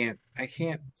 I can't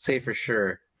say for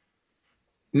sure.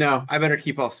 No, I better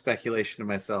keep all speculation to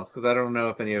myself because I don't know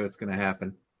if any of it's going to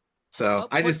happen. So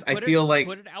Well, I feel like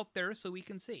put it out there so we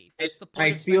can see. It- It's the point I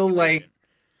of feel like- speculation.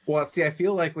 Well, see, I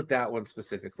feel like with that one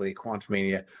specifically,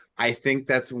 Quantumania, I think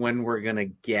that's when we're gonna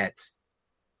get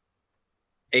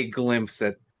a glimpse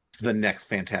at the next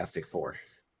Fantastic Four.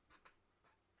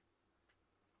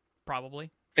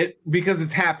 Probably. Because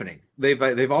it's happening. They've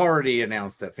already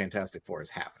announced that Fantastic Four is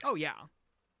happening. Oh yeah.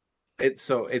 It's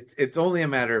only a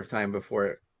matter of time before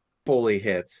it fully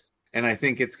hits, and I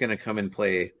think it's gonna come and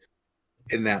play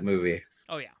in that movie.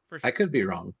 Oh yeah, for sure. I could be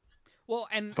wrong. Well,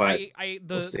 and But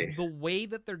the see. the way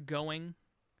that they're going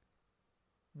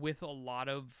with a lot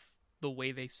of the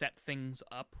way they set things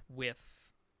up with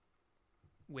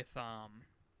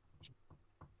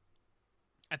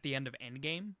at the end of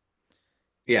Endgame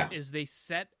Yeah. is they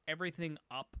set everything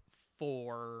up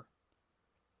for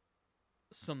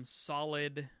some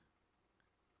solid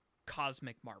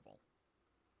cosmic Marvel.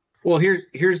 Well,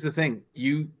 here's the thing.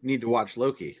 You need to watch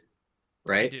Loki, I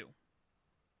right? do.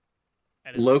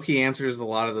 And it's- Loki answers a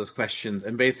lot of those questions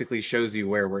and basically shows you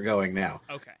where we're going now.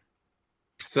 Okay.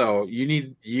 So you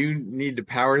need to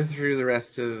power through the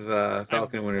rest of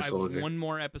Falcon and Winter I have Soldier. one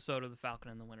more episode of the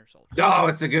Falcon and the Winter Soldier. Oh,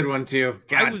 it's a good one too. I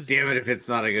God was damn it if it's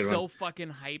not a good so one. fucking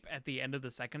hype at the end of the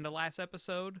second to last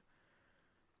episode.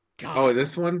 God, Oh,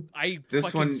 this one, this this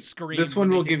fucking one- screamed this when one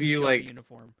they will didn't give you, show the like,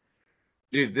 uniform.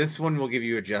 dude. This one will give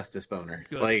you a justice boner.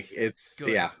 Good. Like it's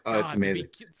Good. yeah. Oh, it's God, amazing.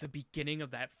 The beginning of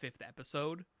that fifth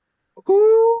episode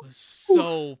Ooh. was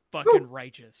so fucking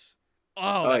righteous.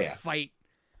 Oh, Oh, that yeah. fight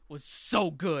was so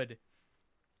good.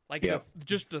 Like Yep.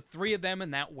 just the three of them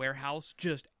in that warehouse,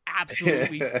 just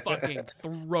absolutely fucking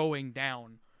throwing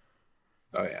down.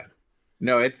 Oh yeah.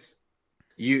 No, it's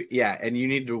you. Yeah, and you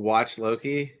need to watch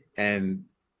Loki, and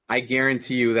I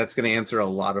guarantee you that's going to answer a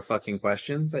lot of fucking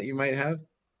questions that you might have,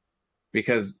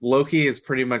 because Loki is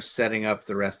pretty much setting up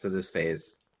the rest of this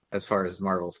phase as far as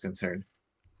Marvel's concerned.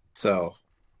 So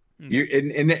Mhm.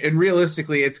 you and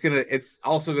realistically, it's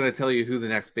also gonna tell you who the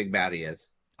next big baddie is.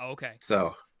 Oh, okay.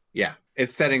 So yeah,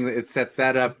 it sets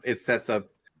that up. It sets up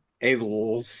a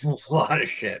lot of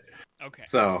shit. Okay.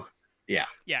 So Yeah,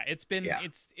 it's been Yeah.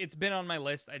 it's been on my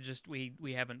list. I just we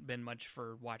haven't been much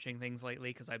for watching things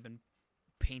lately because I've been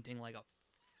painting like a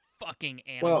fucking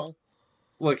animal. Well,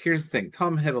 look, here's the thing,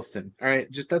 Tom Hiddleston. All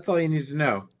right, just that's all you need to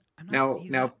know. I'm now-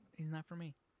 he's not for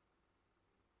me.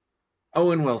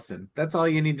 Owen Wilson. That's all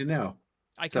you need to know.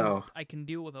 I can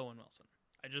deal with Owen Wilson.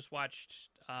 I just watched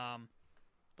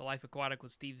The Life Aquatic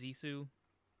with Steve Zissou.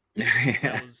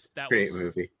 Yeah, That great was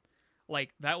movie.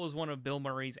 Like that was one of Bill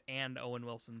Murray's and Owen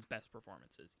Wilson's best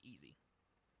performances. Easy.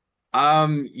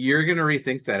 You're gonna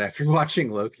rethink that after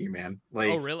watching Loki, man. Oh,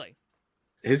 Like really?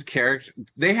 his character,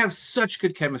 they have such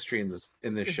good chemistry in this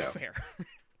show. Fair.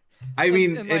 I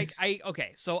mean, and like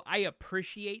so I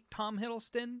appreciate Tom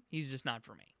Hiddleston. He's just not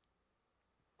for me.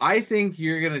 I think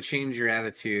you're gonna change your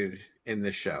attitude in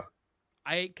this show.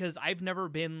 Because I've never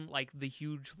been like the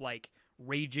huge like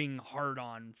raging hard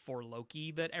on for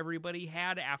Loki that everybody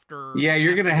had after. Yeah,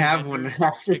 you're gonna have one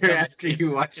after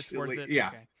you watch it's worth it.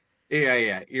 Yeah. Okay.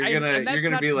 Yeah. You're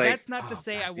gonna be like. That's not to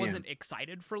say I wasn't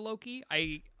excited for Loki.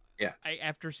 I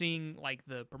after seeing like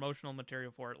the promotional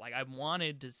material for it, like I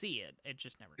wanted to see it. It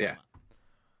just never came up.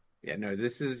 Yeah, no,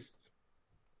 this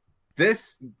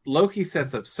Loki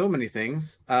sets up so many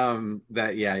things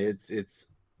that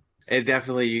it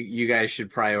definitely you guys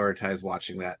should prioritize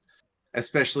watching that,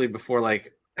 especially before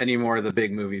like any more of the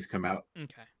big movies come out.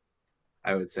 Okay.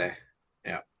 I would say.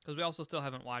 Yeah. Because we also still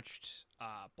haven't watched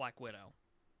Black Widow.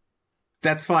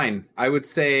 That's fine. I would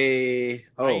say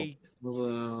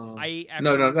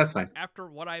no, that's fine. After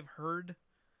what I've heard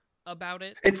about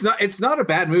it, it's not a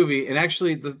bad movie, and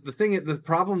actually the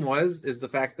problem is the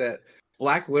fact that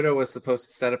Black Widow was supposed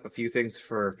to set up a few things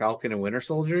for Falcon and Winter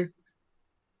Soldier.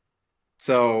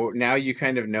 So now you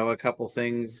kind of know a couple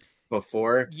things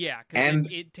before. Yeah, because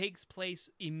it takes place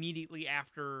immediately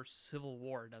after Civil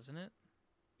War, doesn't it?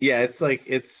 Yeah, it's like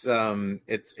it's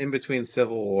in between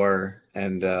Civil War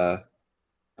and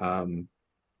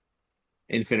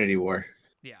Infinity War.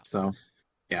 Yeah. So,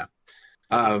 yeah.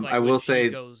 Like I will say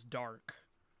goes dark.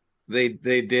 They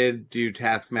did do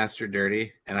Taskmaster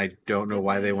dirty, and I don't know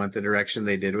why they went the direction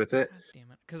they did with it. God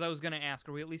damn it! Because I was going to ask,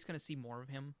 are we at least going to see more of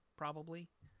him? Probably.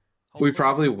 Hopefully. We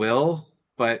probably will,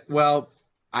 but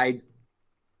I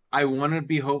want to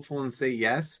be hopeful and say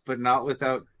yes, but not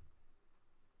without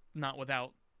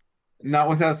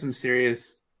some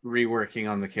serious reworking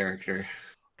on the character.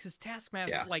 Because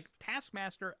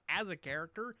Taskmaster as a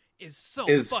character is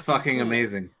fucking cool.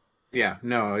 Amazing. Yeah,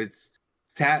 no, it's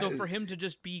so for him to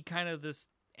just be kind of this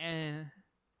is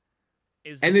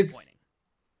and disappointing.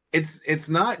 It's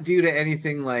not due to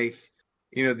anything like,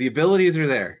 the abilities are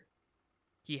there.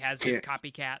 He has his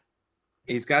copycat.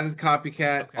 He's got his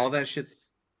copycat. Okay. All that shit's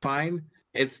fine.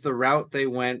 It's the route they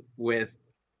went with.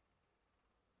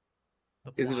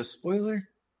 Is it a spoiler?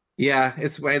 Yeah,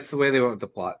 it's the way they went with the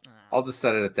plot. I'll just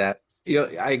set it at that.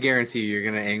 I guarantee you're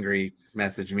gonna angry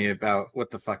message me about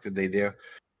what the fuck did they do.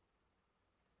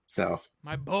 So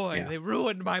my boy, they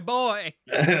ruined my boy.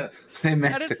 They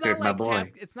massacred my boy.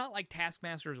 It's not like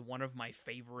Taskmaster is one of my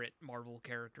favorite Marvel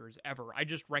characters ever. I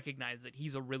just recognize that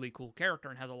he's a really cool character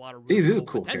and has a lot of really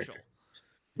cool potential. Character.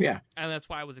 Yeah, and that's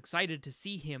why I was excited to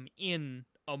see him in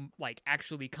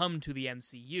actually come to the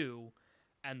MCU,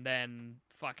 and then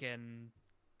fucking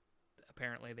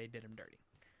apparently they did him dirty.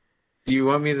 Do you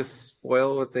want me to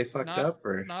spoil what they fucked up,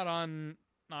 or not on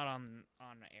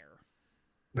air?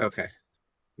 Okay.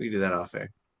 We do that off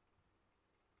air.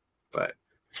 But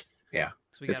yeah,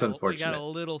 so it's unfortunate. We got a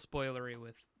little spoilery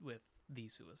with the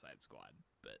Suicide Squad,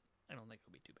 but I don't think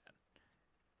it'll be too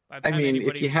bad. I mean,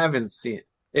 if you haven't seen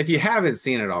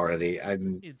it already,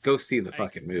 go see the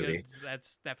fucking movie.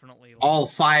 That's definitely all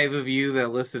 5 of you that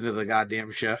listen to the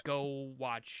goddamn show. Go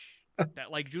watch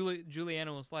that. Like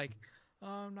Juliana was like, oh,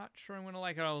 I'm not sure I'm gonna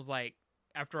like it. I was like,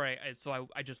 after I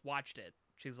just watched it.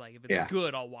 She's like, if it's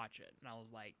good, I'll watch it. And I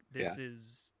was like, this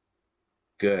is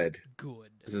good. Good.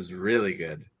 This is really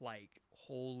good. Like,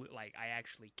 I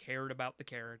actually cared about the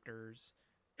characters.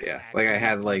 Yeah, like I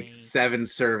had like 7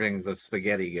 servings of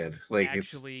spaghetti good. Like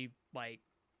actually, it's like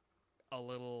a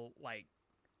little like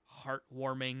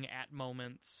heartwarming at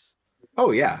moments.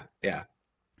 Oh yeah, yeah.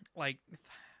 Like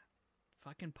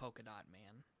fucking Polka Dot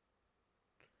Man.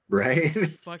 Right?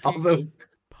 Fucking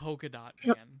Polka Dot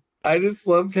Man. I just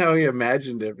loved how he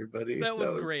imagined everybody. That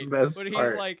was great. The best but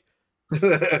part. He's like,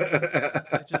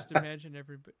 I just imagine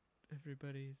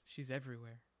everybody. She's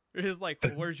everywhere. It is like,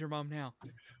 well, where's your mom now?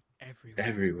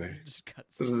 Everywhere. Just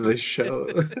cuts. The show.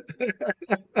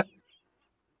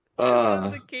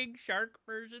 The King Shark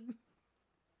version.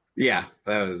 Yeah,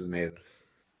 that was amazing.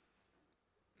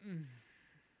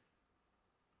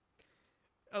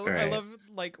 I love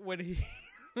like when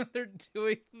they're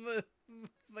doing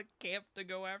the camp to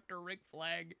go after Rick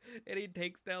Flag, and he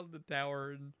takes down the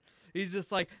tower, and he's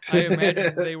just like, I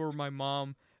imagine they were my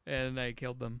mom, and I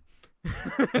killed them.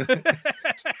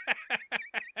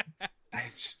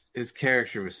 His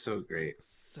character was so great.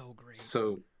 So great.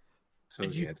 So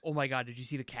good. Oh my god, did you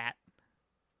see the cat?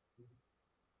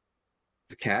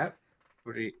 The cat?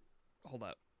 What are you... Hold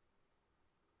up.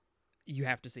 You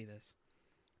have to see this.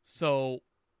 So,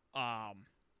 while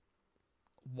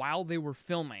they were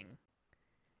filming,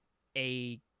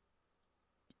 a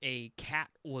cat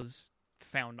was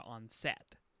found on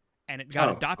set, and it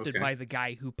got adopted by the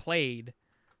guy who played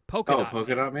Polka Dot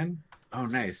Polka Dot Man? Oh,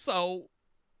 nice. So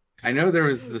I know there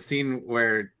was the scene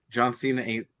where John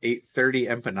Cena ate 30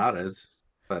 empanadas,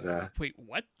 but wait,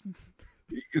 what?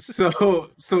 So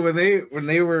when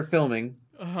they were filming,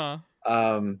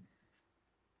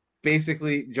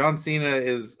 basically John Cena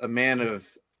is a man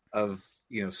of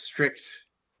strict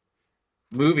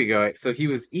movie going. So he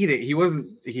was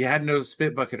eating. He had no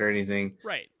spit bucket or anything.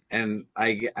 Right. And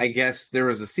I guess there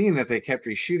was a scene that they kept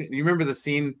reshooting. You remember the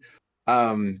scene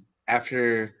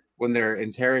after when they're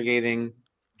interrogating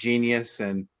Genius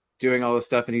and doing all this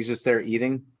stuff, and he's just there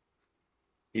eating.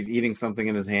 He's eating something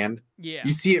in his hand. Yeah.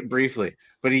 You see it briefly,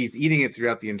 but he's eating it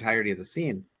throughout the entirety of the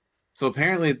scene. So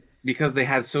apparently, because they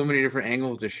had so many different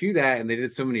angles to shoot at, and they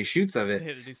did so many shoots of it, they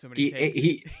had to do so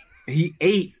many he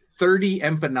ate 30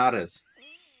 empanadas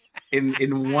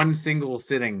in one single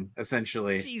sitting,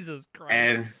 essentially. Jesus Christ!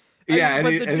 And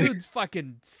but the dude's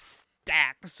fucking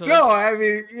stacked. So no, I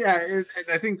mean, yeah.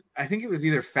 I think it was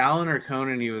either Fallon or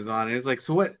Conan he was on. And it was like,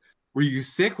 so what? Were you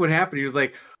sick? What happened? He was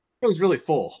like, I was really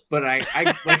full, but I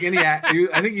like any.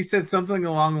 I think he said something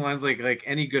along the lines like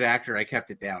any good actor, I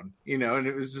kept it down, and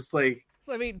it was just like.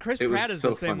 So, I mean, Chris Pratt is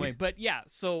the same way, but yeah.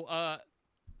 So,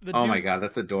 oh my god,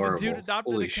 that's adorable! The dude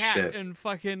adopted Holy a cat shit. in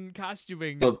fucking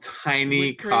costuming. Little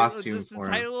tiny costume just for a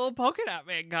him. tiny little polka dot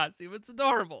man costume. It's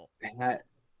adorable.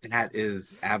 That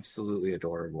is absolutely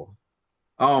adorable.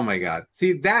 Oh my god!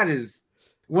 See, that is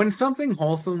when something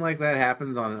wholesome like that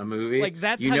happens on a movie. Like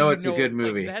that's it's a good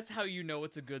movie. Like, that's how you know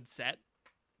it's a good set.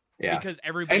 Yeah, because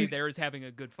everybody there is having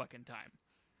a good fucking time.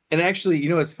 And actually,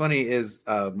 what's funny is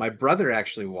my brother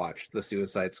actually watched The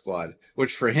Suicide Squad,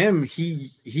 which for him,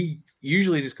 he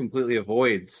usually just completely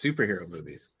avoids superhero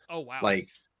movies. Oh, wow. Like,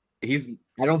 I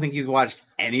don't think he's watched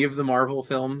any of the Marvel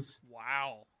films.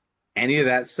 Wow. Any of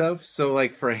that stuff. So,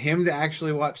 like, for him to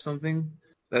actually watch something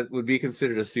that would be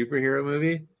considered a superhero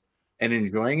movie and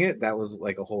enjoying it, that was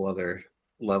like a whole other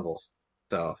level.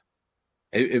 So,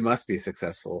 it must be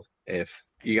successful if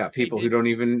you got people who don't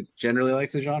even generally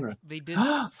like the genre. They did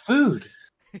food.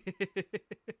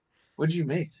 What did you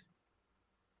make?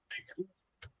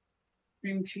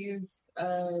 Cream cheese.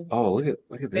 Oh,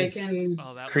 look at this. Bacon.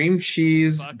 Cream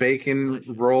cheese, bacon,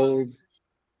 delicious. Rolled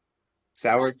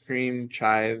sour cream,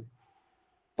 chive,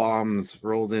 bombs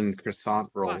rolled in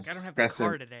croissant rolls. Fuck, I don't have the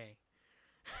car today.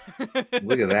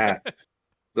 Look at that.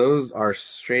 Those are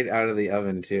straight out of the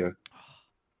oven too.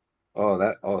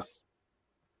 Oh,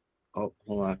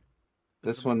 hold on.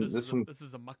 This one. This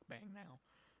is a mukbang now.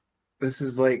 This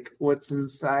is like what's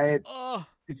inside. Oh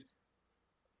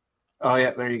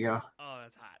yeah, there you go. Oh,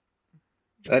 that's hot.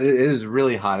 It is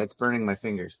really hot. It's burning my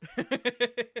fingers.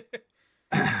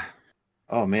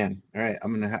 Oh man. All right,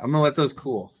 I'm gonna let those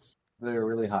cool. They're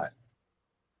really hot.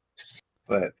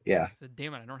 But yeah. I said,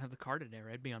 damn it, I don't have the car today,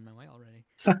 or I'd be on my way already.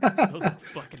 Those are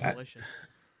fucking delicious.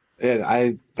 Yeah,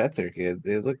 I bet they're good.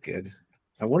 They look good.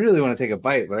 I really want to take a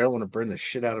bite, but I don't want to burn the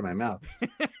shit out of my mouth.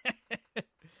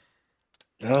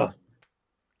 Oh.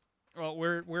 Well,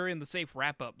 we're in the safe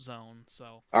wrap-up zone,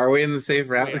 so. Are we in the safe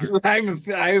wrap?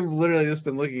 I've literally just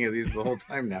been looking at these the whole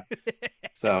time now.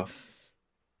 So.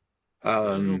 There's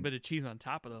a little bit of cheese on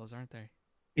top of those, aren't there?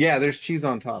 Yeah, there's cheese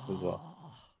on top as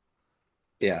well.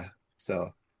 Yeah,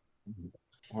 so.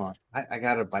 Hold on. I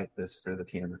gotta bite this for the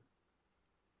camera.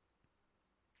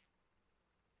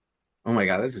 Oh my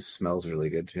god, this just smells really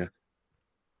good too.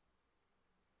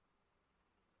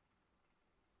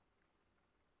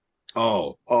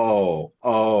 Oh,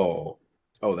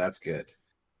 that's good.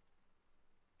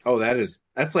 Oh,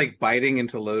 that's like biting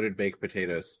into loaded baked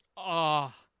potatoes.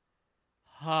 Oh.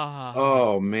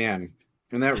 Oh man.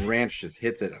 And that ranch just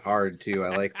hits it hard too.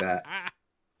 I like that.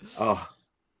 Oh.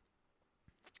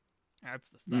 That's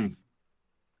the stuff.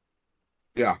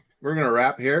 Yeah, we're gonna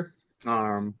wrap here.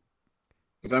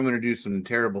 Because I'm gonna do some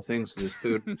terrible things to this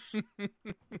food.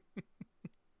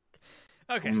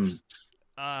 Okay.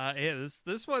 Yeah,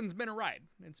 this one's been a ride.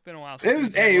 It's been a while.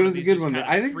 It was a good one.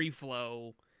 I think free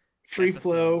flow.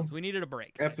 We needed a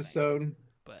break. Episode.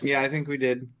 But yeah, I think we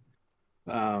did.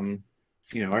 Our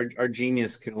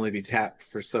genius can only be tapped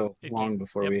for so long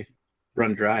before we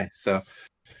run dry. So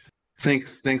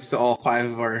thanks to all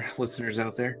 5 of our listeners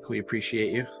out there. We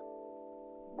appreciate you.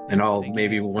 And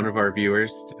maybe one of our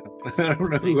viewers. I don't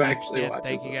know who actually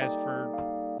watches. Thank you guys for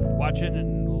watching,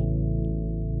 and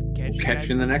we'll catch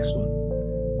you in the next one.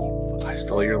 I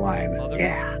stole your line.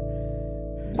 Yeah.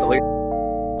 Stole your